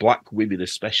that black women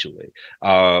especially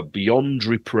are beyond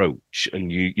reproach.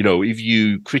 And if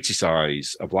you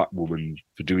criticize a black woman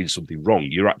for doing something wrong,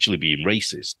 you're actually being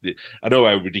racist. I know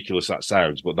how ridiculous that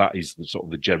sounds, but that is the sort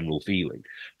of the general feeling.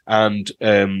 And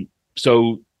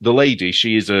so the lady,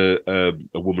 she is a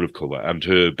woman of colour, and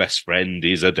her best friend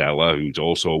is Adela, who's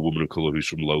also a woman of colour, who's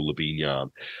from Lola Bean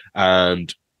Yarn.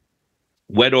 And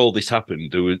when all this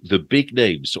happened, the big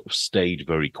names sort of stayed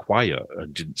very quiet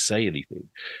and didn't say anything.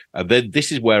 And then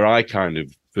this is where I kind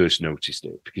of first noticed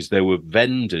it, because there were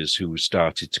vendors who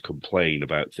started to complain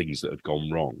about things that had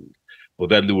gone wrong. But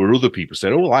then there were other people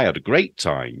saying, "Oh, I had a great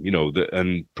time,"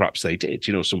 and perhaps they did,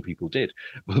 some people did.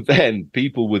 But then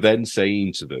people were then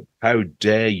saying to them, "How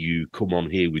dare you come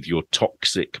on here with your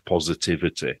toxic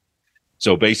positivity?"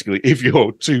 So basically, if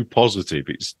you're too positive,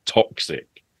 it's toxic.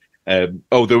 There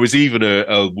was even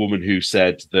a woman who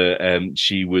said that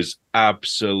she was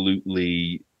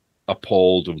absolutely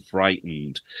appalled and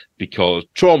frightened she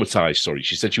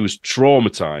said she was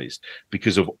traumatized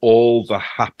because of all the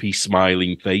happy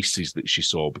smiling faces that she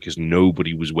saw, because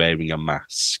nobody was wearing a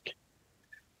mask.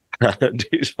 And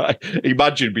it's like,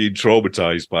 imagine being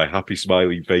traumatized by happy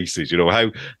smiling faces.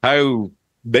 How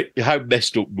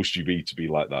messed up must you be to be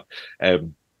like that?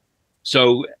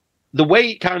 So the way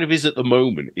it kind of is at the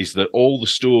moment is that all the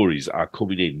stories are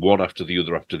coming in one after the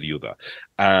other,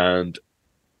 and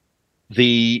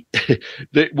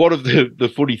one of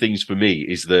the funny things for me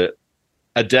is that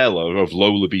Adela of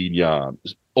Lola Bean Yarn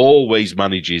always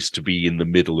manages to be in the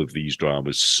middle of these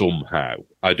dramas somehow.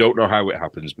 I don't know how it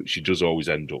happens, but she does always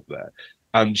end up there.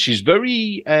 And she's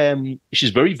very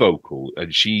vocal,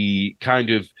 and she kind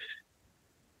of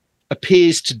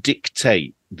appears to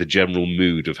dictate the general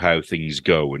mood of how things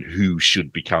go and who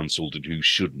should be cancelled and who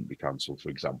shouldn't be cancelled, for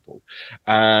example.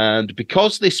 And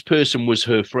because this person was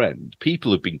her friend,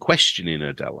 people have been questioning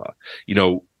Adela.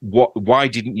 Why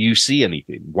didn't you see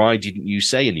anything? Why didn't you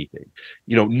say anything?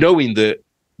 Knowing that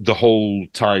the whole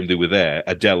time they were there,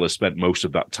 Adela spent most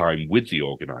of that time with the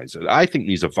organizer. I think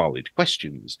these are valid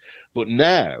questions. But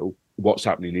now what's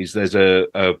happening is there's a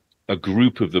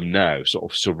group of them now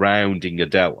sort of surrounding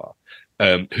Adela,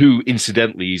 who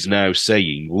incidentally is now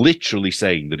literally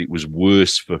saying that it was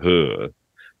worse for her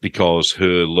because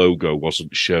her logo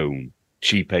wasn't shown.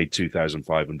 She paid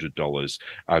 $2,500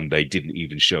 and they didn't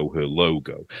even show her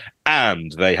logo.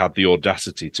 And they had the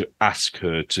audacity to ask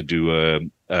her to do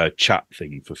a chat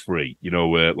thing for free,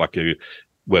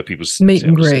 where people meet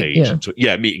and greet,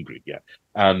 meet and greet, yeah.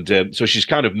 And so she's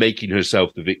kind of making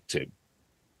herself the victim.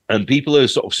 And people are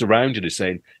sort of surrounding her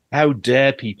saying, "How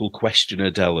dare people question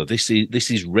Adela? This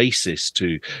is racist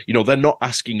to," they're not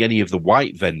asking any of the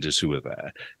white vendors who are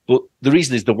there. But the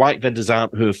reason is the white vendors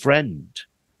aren't her friend.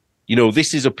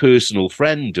 This is a personal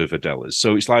friend of Adela's.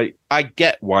 So it's like, I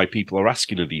get why people are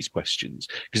asking her these questions.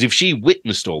 Because if she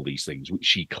witnessed all these things, which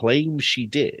she claims she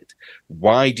did,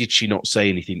 why did she not say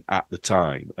anything at the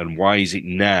time? And why is it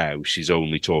now she's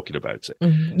only talking about it?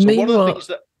 Mm-hmm. So one of the things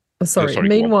that...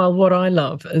 Meanwhile, what I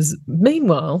love is,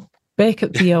 back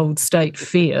at the old state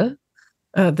fair,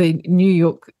 the New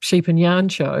York Sheep and Yarn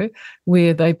Show,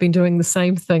 where they've been doing the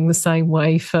same thing the same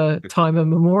way for time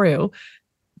immemorial,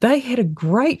 They had a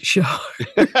great show,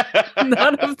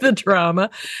 none of the drama.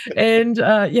 And,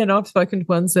 I've spoken to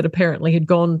ones that apparently had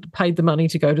paid the money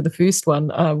to go to the first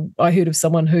one. I heard of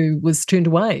someone who was turned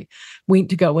away, went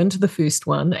to go into the first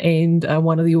one. And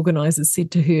one of the organisers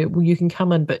said to her, well, you can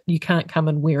come in, but you can't come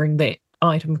in wearing that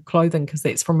item of clothing because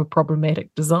that's from a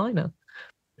problematic designer.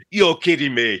 You're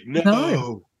kidding me.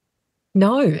 No.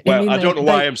 Well, I don't know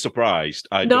why I'm surprised.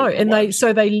 They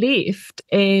left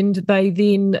and they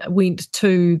then went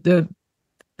to the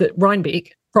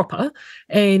Rhinebeck proper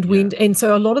and went, and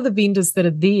so a lot of the vendors that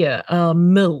are there are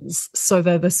mills. So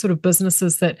they're the sort of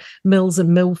businesses that mills and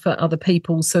mill for other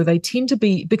people. So they tend to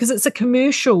be, because it's a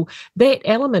commercial, that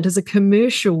element is a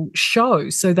commercial show.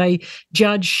 So they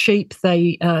judge sheep,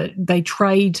 they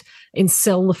trade and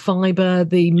sell the fibre.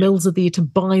 The mills are there to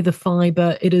buy the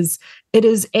fibre. It is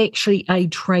actually a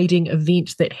trading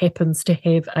event that happens to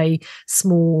have a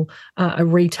small a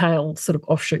retail sort of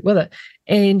offshoot with it.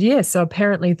 And so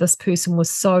apparently this person was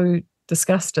so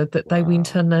disgusted that they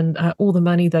went in and all the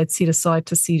money they'd set aside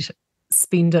to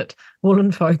spend at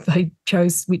Woolenfolk, they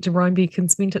went to Rhinebeck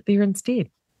and spent it there instead.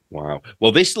 Wow.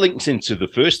 Well, this links into the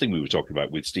first thing we were talking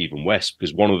about with Stephen West,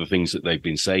 because one of the things that they've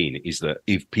been saying is that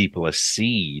if people are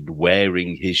seen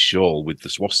wearing his shawl with the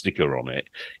swastika on it,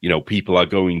 people are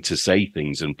going to say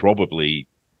things and probably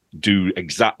do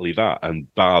exactly that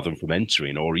and bar them from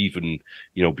entering, or even,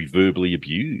 be verbally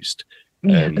abused.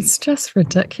 Yeah, it's just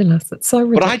ridiculous. It's so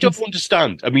ridiculous. But I don't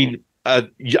understand. I mean,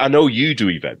 I know you do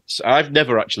events. I've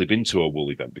never actually been to a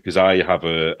wool event because I have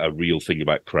a real thing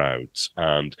about crowds.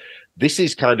 And this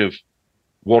is kind of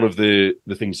one of the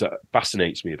things that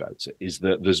fascinates me about it, is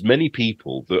that there's many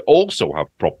people that also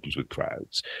have problems with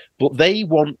crowds, but they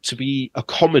want to be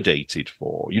accommodated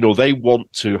for. They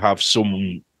want to have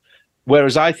some...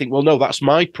 Whereas I think, well, no, that's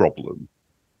my problem.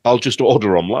 I'll just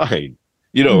order online.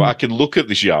 I can look at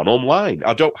this yarn online.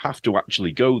 I don't have to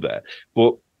actually go there.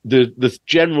 But the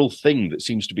general thing that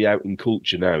seems to be out in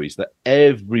culture now is that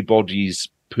everybody's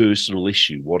personal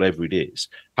issue, whatever it is,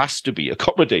 has to be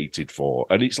accommodated for.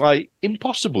 And it's like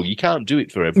impossible. You can't do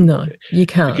it for everybody. No, you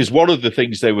can't. Because one of the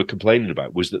things they were complaining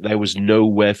about was that there was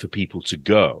nowhere for people to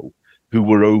go who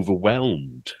were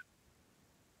overwhelmed.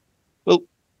 Well,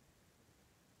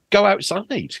 go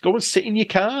outside. Go and sit in your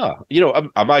car.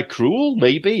 Am I cruel?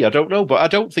 Maybe. I don't know. But I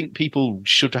don't think people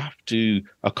should have to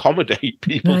accommodate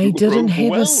people. They didn't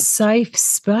have a safe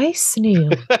space,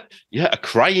 Neil. Yeah, a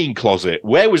crying closet.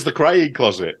 Where was the crying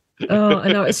closet? Oh,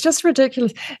 I know. It's just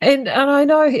ridiculous. And I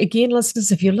know, again,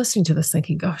 listeners, if you're listening to this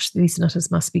thinking, gosh, these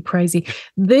nutters must be crazy,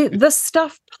 this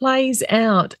stuff plays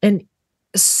out in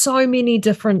so many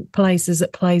different places.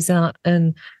 It plays out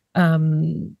in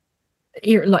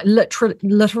like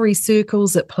literary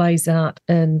circles, it plays out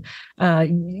in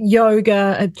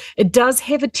yoga. It does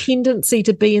have a tendency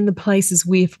to be in the places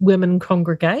where women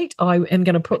congregate. I am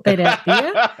going to put that out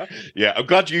there. Yeah, I'm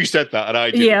glad you said that and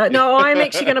I didn't. Yeah, no, I'm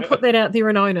actually going to put that out there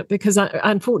and own it, because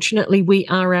unfortunately we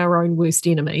are our own worst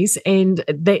enemies, and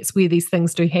that's where these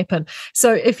things do happen.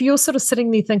 So if you're sort of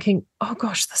sitting there thinking, oh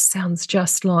gosh, this sounds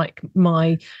just like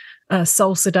my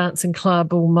salsa dancing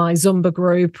club or my Zumba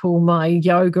group or my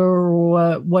yoga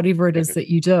or whatever it is that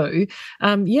you do.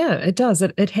 It does.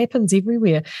 It happens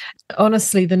everywhere.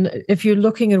 Honestly, then if you're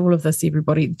looking at all of this,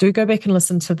 everybody, do go back and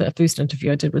listen to the first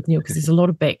interview I did with Neil, because there's a lot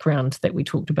of background that we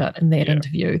talked about in that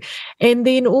interview. And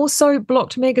then also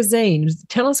Blocked Magazine.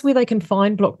 Tell us where they can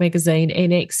find Blocked Magazine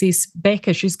and access back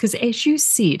issues, because as you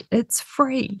said, it's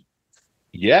free.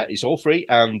 Yeah, it's all free,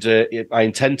 and I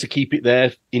intend to keep it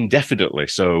there indefinitely.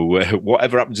 So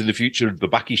whatever happens in the future, the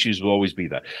back issues will always be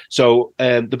there. So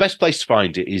the best place to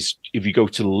find it is if you go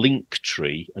to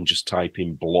Linktree and just type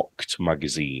in Blocked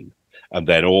Magazine, and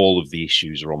then all of the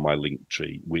issues are on my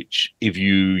Linktree, which if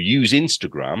you use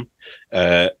Instagram,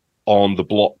 on the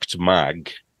Blocked Mag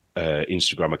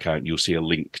Instagram account, you'll see a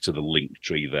link to the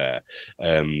Linktree there.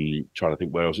 Trying to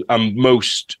think where else. I'm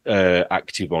most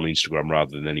active on Instagram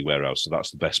rather than anywhere else, so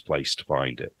that's the best place to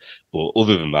find it. But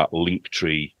other than that,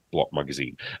 Linktree, Blocked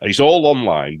Magazine, and it's all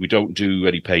online. We don't do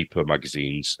any paper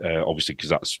magazines, obviously,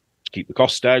 because that's to keep the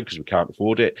costs down, because we can't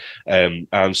afford it.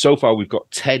 And so far, we've got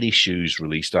 10 issues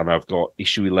released, and I've got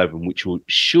issue 11, which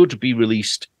should be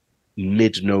released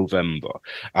mid-November,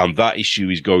 and that issue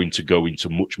is going to go into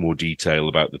much more detail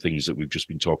about the things that we've just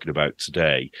been talking about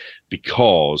today,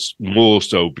 because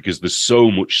there's so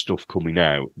much stuff coming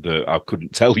out that I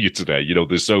couldn't tell you today.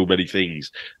 There's so many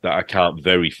things that I can't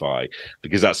verify,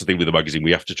 because that's the thing with the magazine.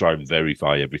 We have to try and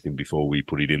verify everything before we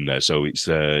put it in there, so it's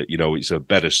it's a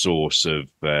better source of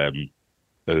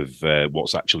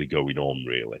what's actually going on,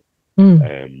 really.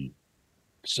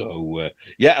 So,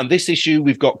 and this issue,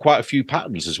 we've got quite a few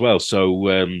patterns as well. So,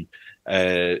 when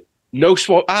I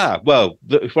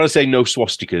say no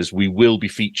swastikas, we will be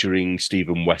featuring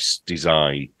Stephen West's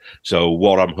design. So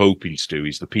what I'm hoping to do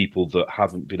is the people that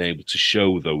haven't been able to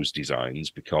show those designs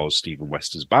because Stephen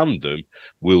West has banned them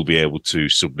will be able to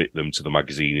submit them to the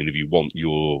magazine. And if you want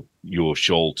your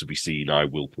shawl to be seen, I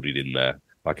will put it in there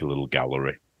like a little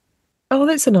gallery. Oh,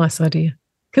 that's a nice idea.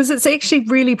 Because it's actually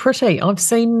really pretty. I've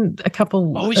seen a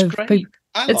couple it's of great. people.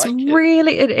 It's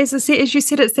really, as you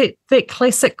said, it's that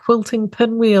classic quilting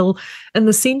pinwheel in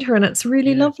the centre, and it's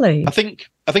really lovely. I think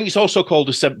it's also called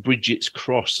a St. Bridget's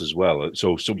cross as well.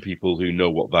 So some people who know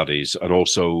what that is, and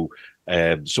also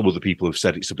some other people have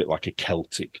said it's a bit like a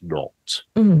Celtic knot.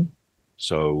 Mm.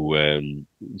 So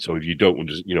if you don't,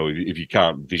 if you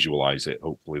can't visualize it,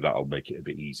 hopefully that'll make it a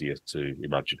bit easier to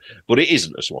imagine. But it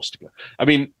isn't a swastika. I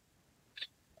mean,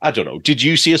 I don't know. Did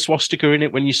you see a swastika in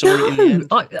it when you saw it in the end?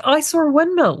 I saw a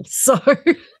windmill, so...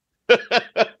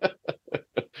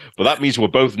 But that means we're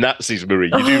both Nazis,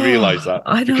 Marie. You do realise that?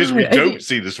 I know. Because we don't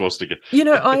see the swastika.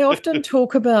 I often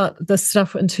talk about this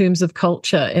stuff in terms of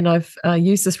culture, and I've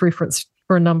used this reference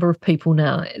for a number of people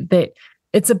now, that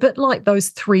it's a bit like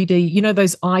those 3D,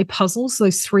 those eye puzzles,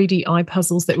 those 3D eye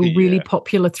puzzles that were really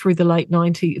popular through the late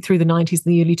 90s, through the 90s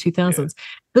and the early 2000s. Yeah.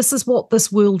 This is what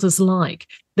this world is like,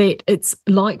 that it's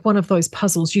like one of those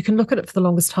puzzles. You can look at it for the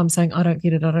longest time saying, I don't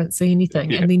get it, I don't see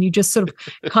anything. Yeah. And then you just sort of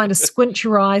kind of squint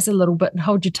your eyes a little bit and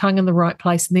hold your tongue in the right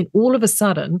place. And then all of a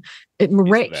sudden, it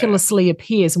miraculously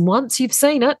appears. And once you've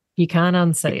seen it, you can't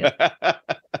unsee it.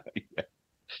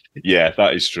 Yeah,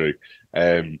 that is true.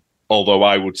 Although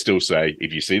I would still say,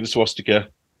 if you see the swastika,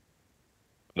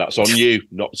 that's on you,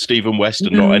 not Stephen West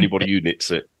and not anybody who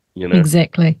knits it.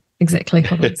 Exactly.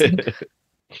 Hold on a second.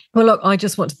 Well, look, I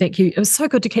just want to thank you. It was so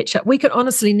good to catch up. We could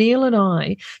honestly, Neil and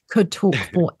I could talk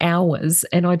for hours,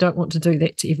 and I don't want to do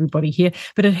that to everybody here,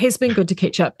 but it has been good to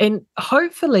catch up. And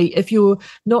hopefully, if you're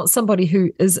not somebody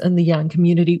who is in the yarn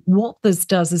community, what this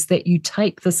does is that you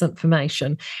take this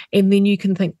information and then you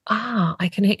can think, I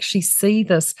can actually see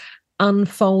this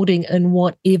unfolding in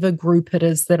whatever group it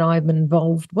is that I'm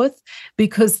involved with,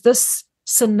 because this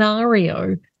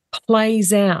scenario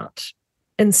plays out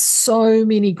in so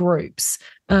many groups,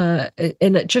 and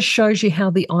it just shows you how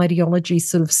the ideology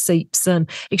sort of seeps in.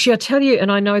 Actually, I tell you,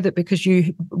 and I know that because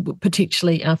you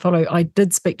potentially follow, I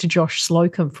did speak to Josh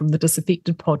Slocum from the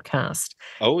Disaffected podcast.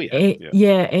 Oh,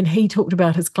 yeah. And he talked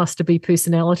about his cluster B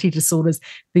personality disorders.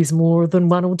 There's more than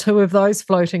one or two of those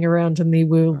floating around in their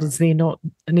world, is there not,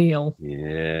 Neil?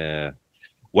 Yeah.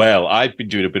 Well, I've been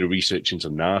doing a bit of research into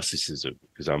narcissism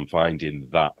because I'm finding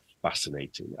that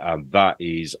fascinating. And that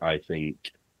is, I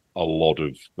think, a lot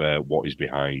of what is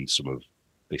behind some of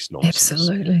this nonsense.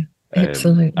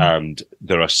 Absolutely. And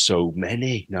there are so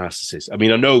many narcissists. I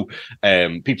mean, I know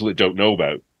people that don't know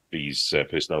about these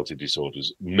personality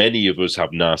disorders, many of us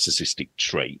have narcissistic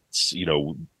traits,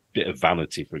 bit of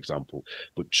vanity, for example,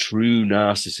 but true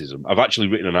narcissism, I've actually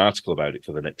written an article about it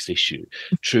for the next issue.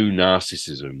 True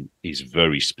narcissism is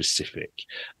very specific.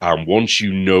 And once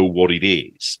you know what it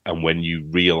is, and when you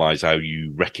realize how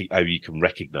you can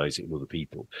recognize it in other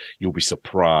people, you'll be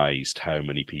surprised how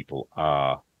many people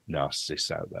are narcissists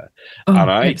out there.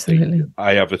 And I think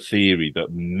I have a theory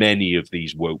that many of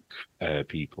these woke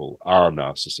people are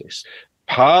narcissists,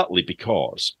 partly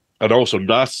because, and also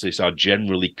narcissists are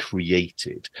generally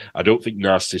created. I don't think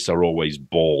narcissists are always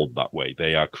born that way.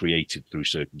 They are created through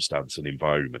circumstance and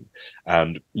environment.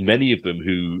 And many of them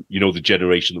who, the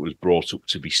generation that was brought up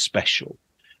to be special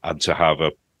and to have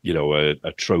a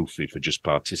trophy for just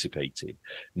participating,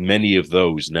 many of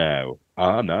those now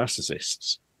are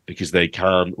narcissists because they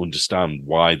can't understand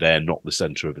why they're not the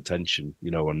center of attention,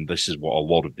 and this is what a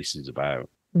lot of this is about.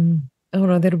 Mm. Oh,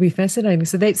 no, that'll be fascinating.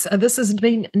 So this has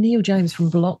been Neil James from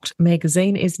Blocked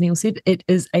Magazine. As Neil said, it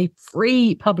is a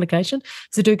free publication,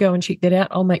 so do go and check that out.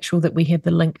 I'll make sure that we have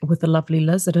the link with the lovely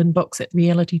Liz at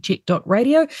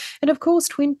inbox@realitycheck.radio. And of course,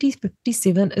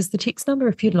 2057 is the text number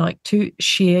if you'd like to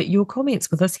share your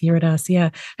comments with us here at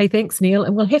RCR. Hey, thanks, Neil.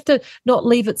 And we'll have to not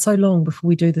leave it so long before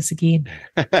we do this again.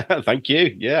 Thank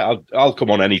you. Yeah, I'll come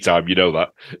on anytime. You know that.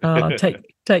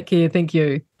 Take care. Thank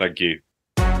you. Thank you.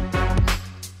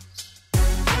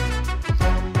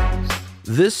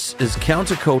 This is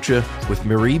Counterculture with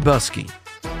Marie Buskey,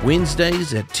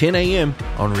 Wednesdays at 10 a.m.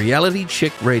 on Reality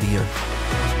Check Radio.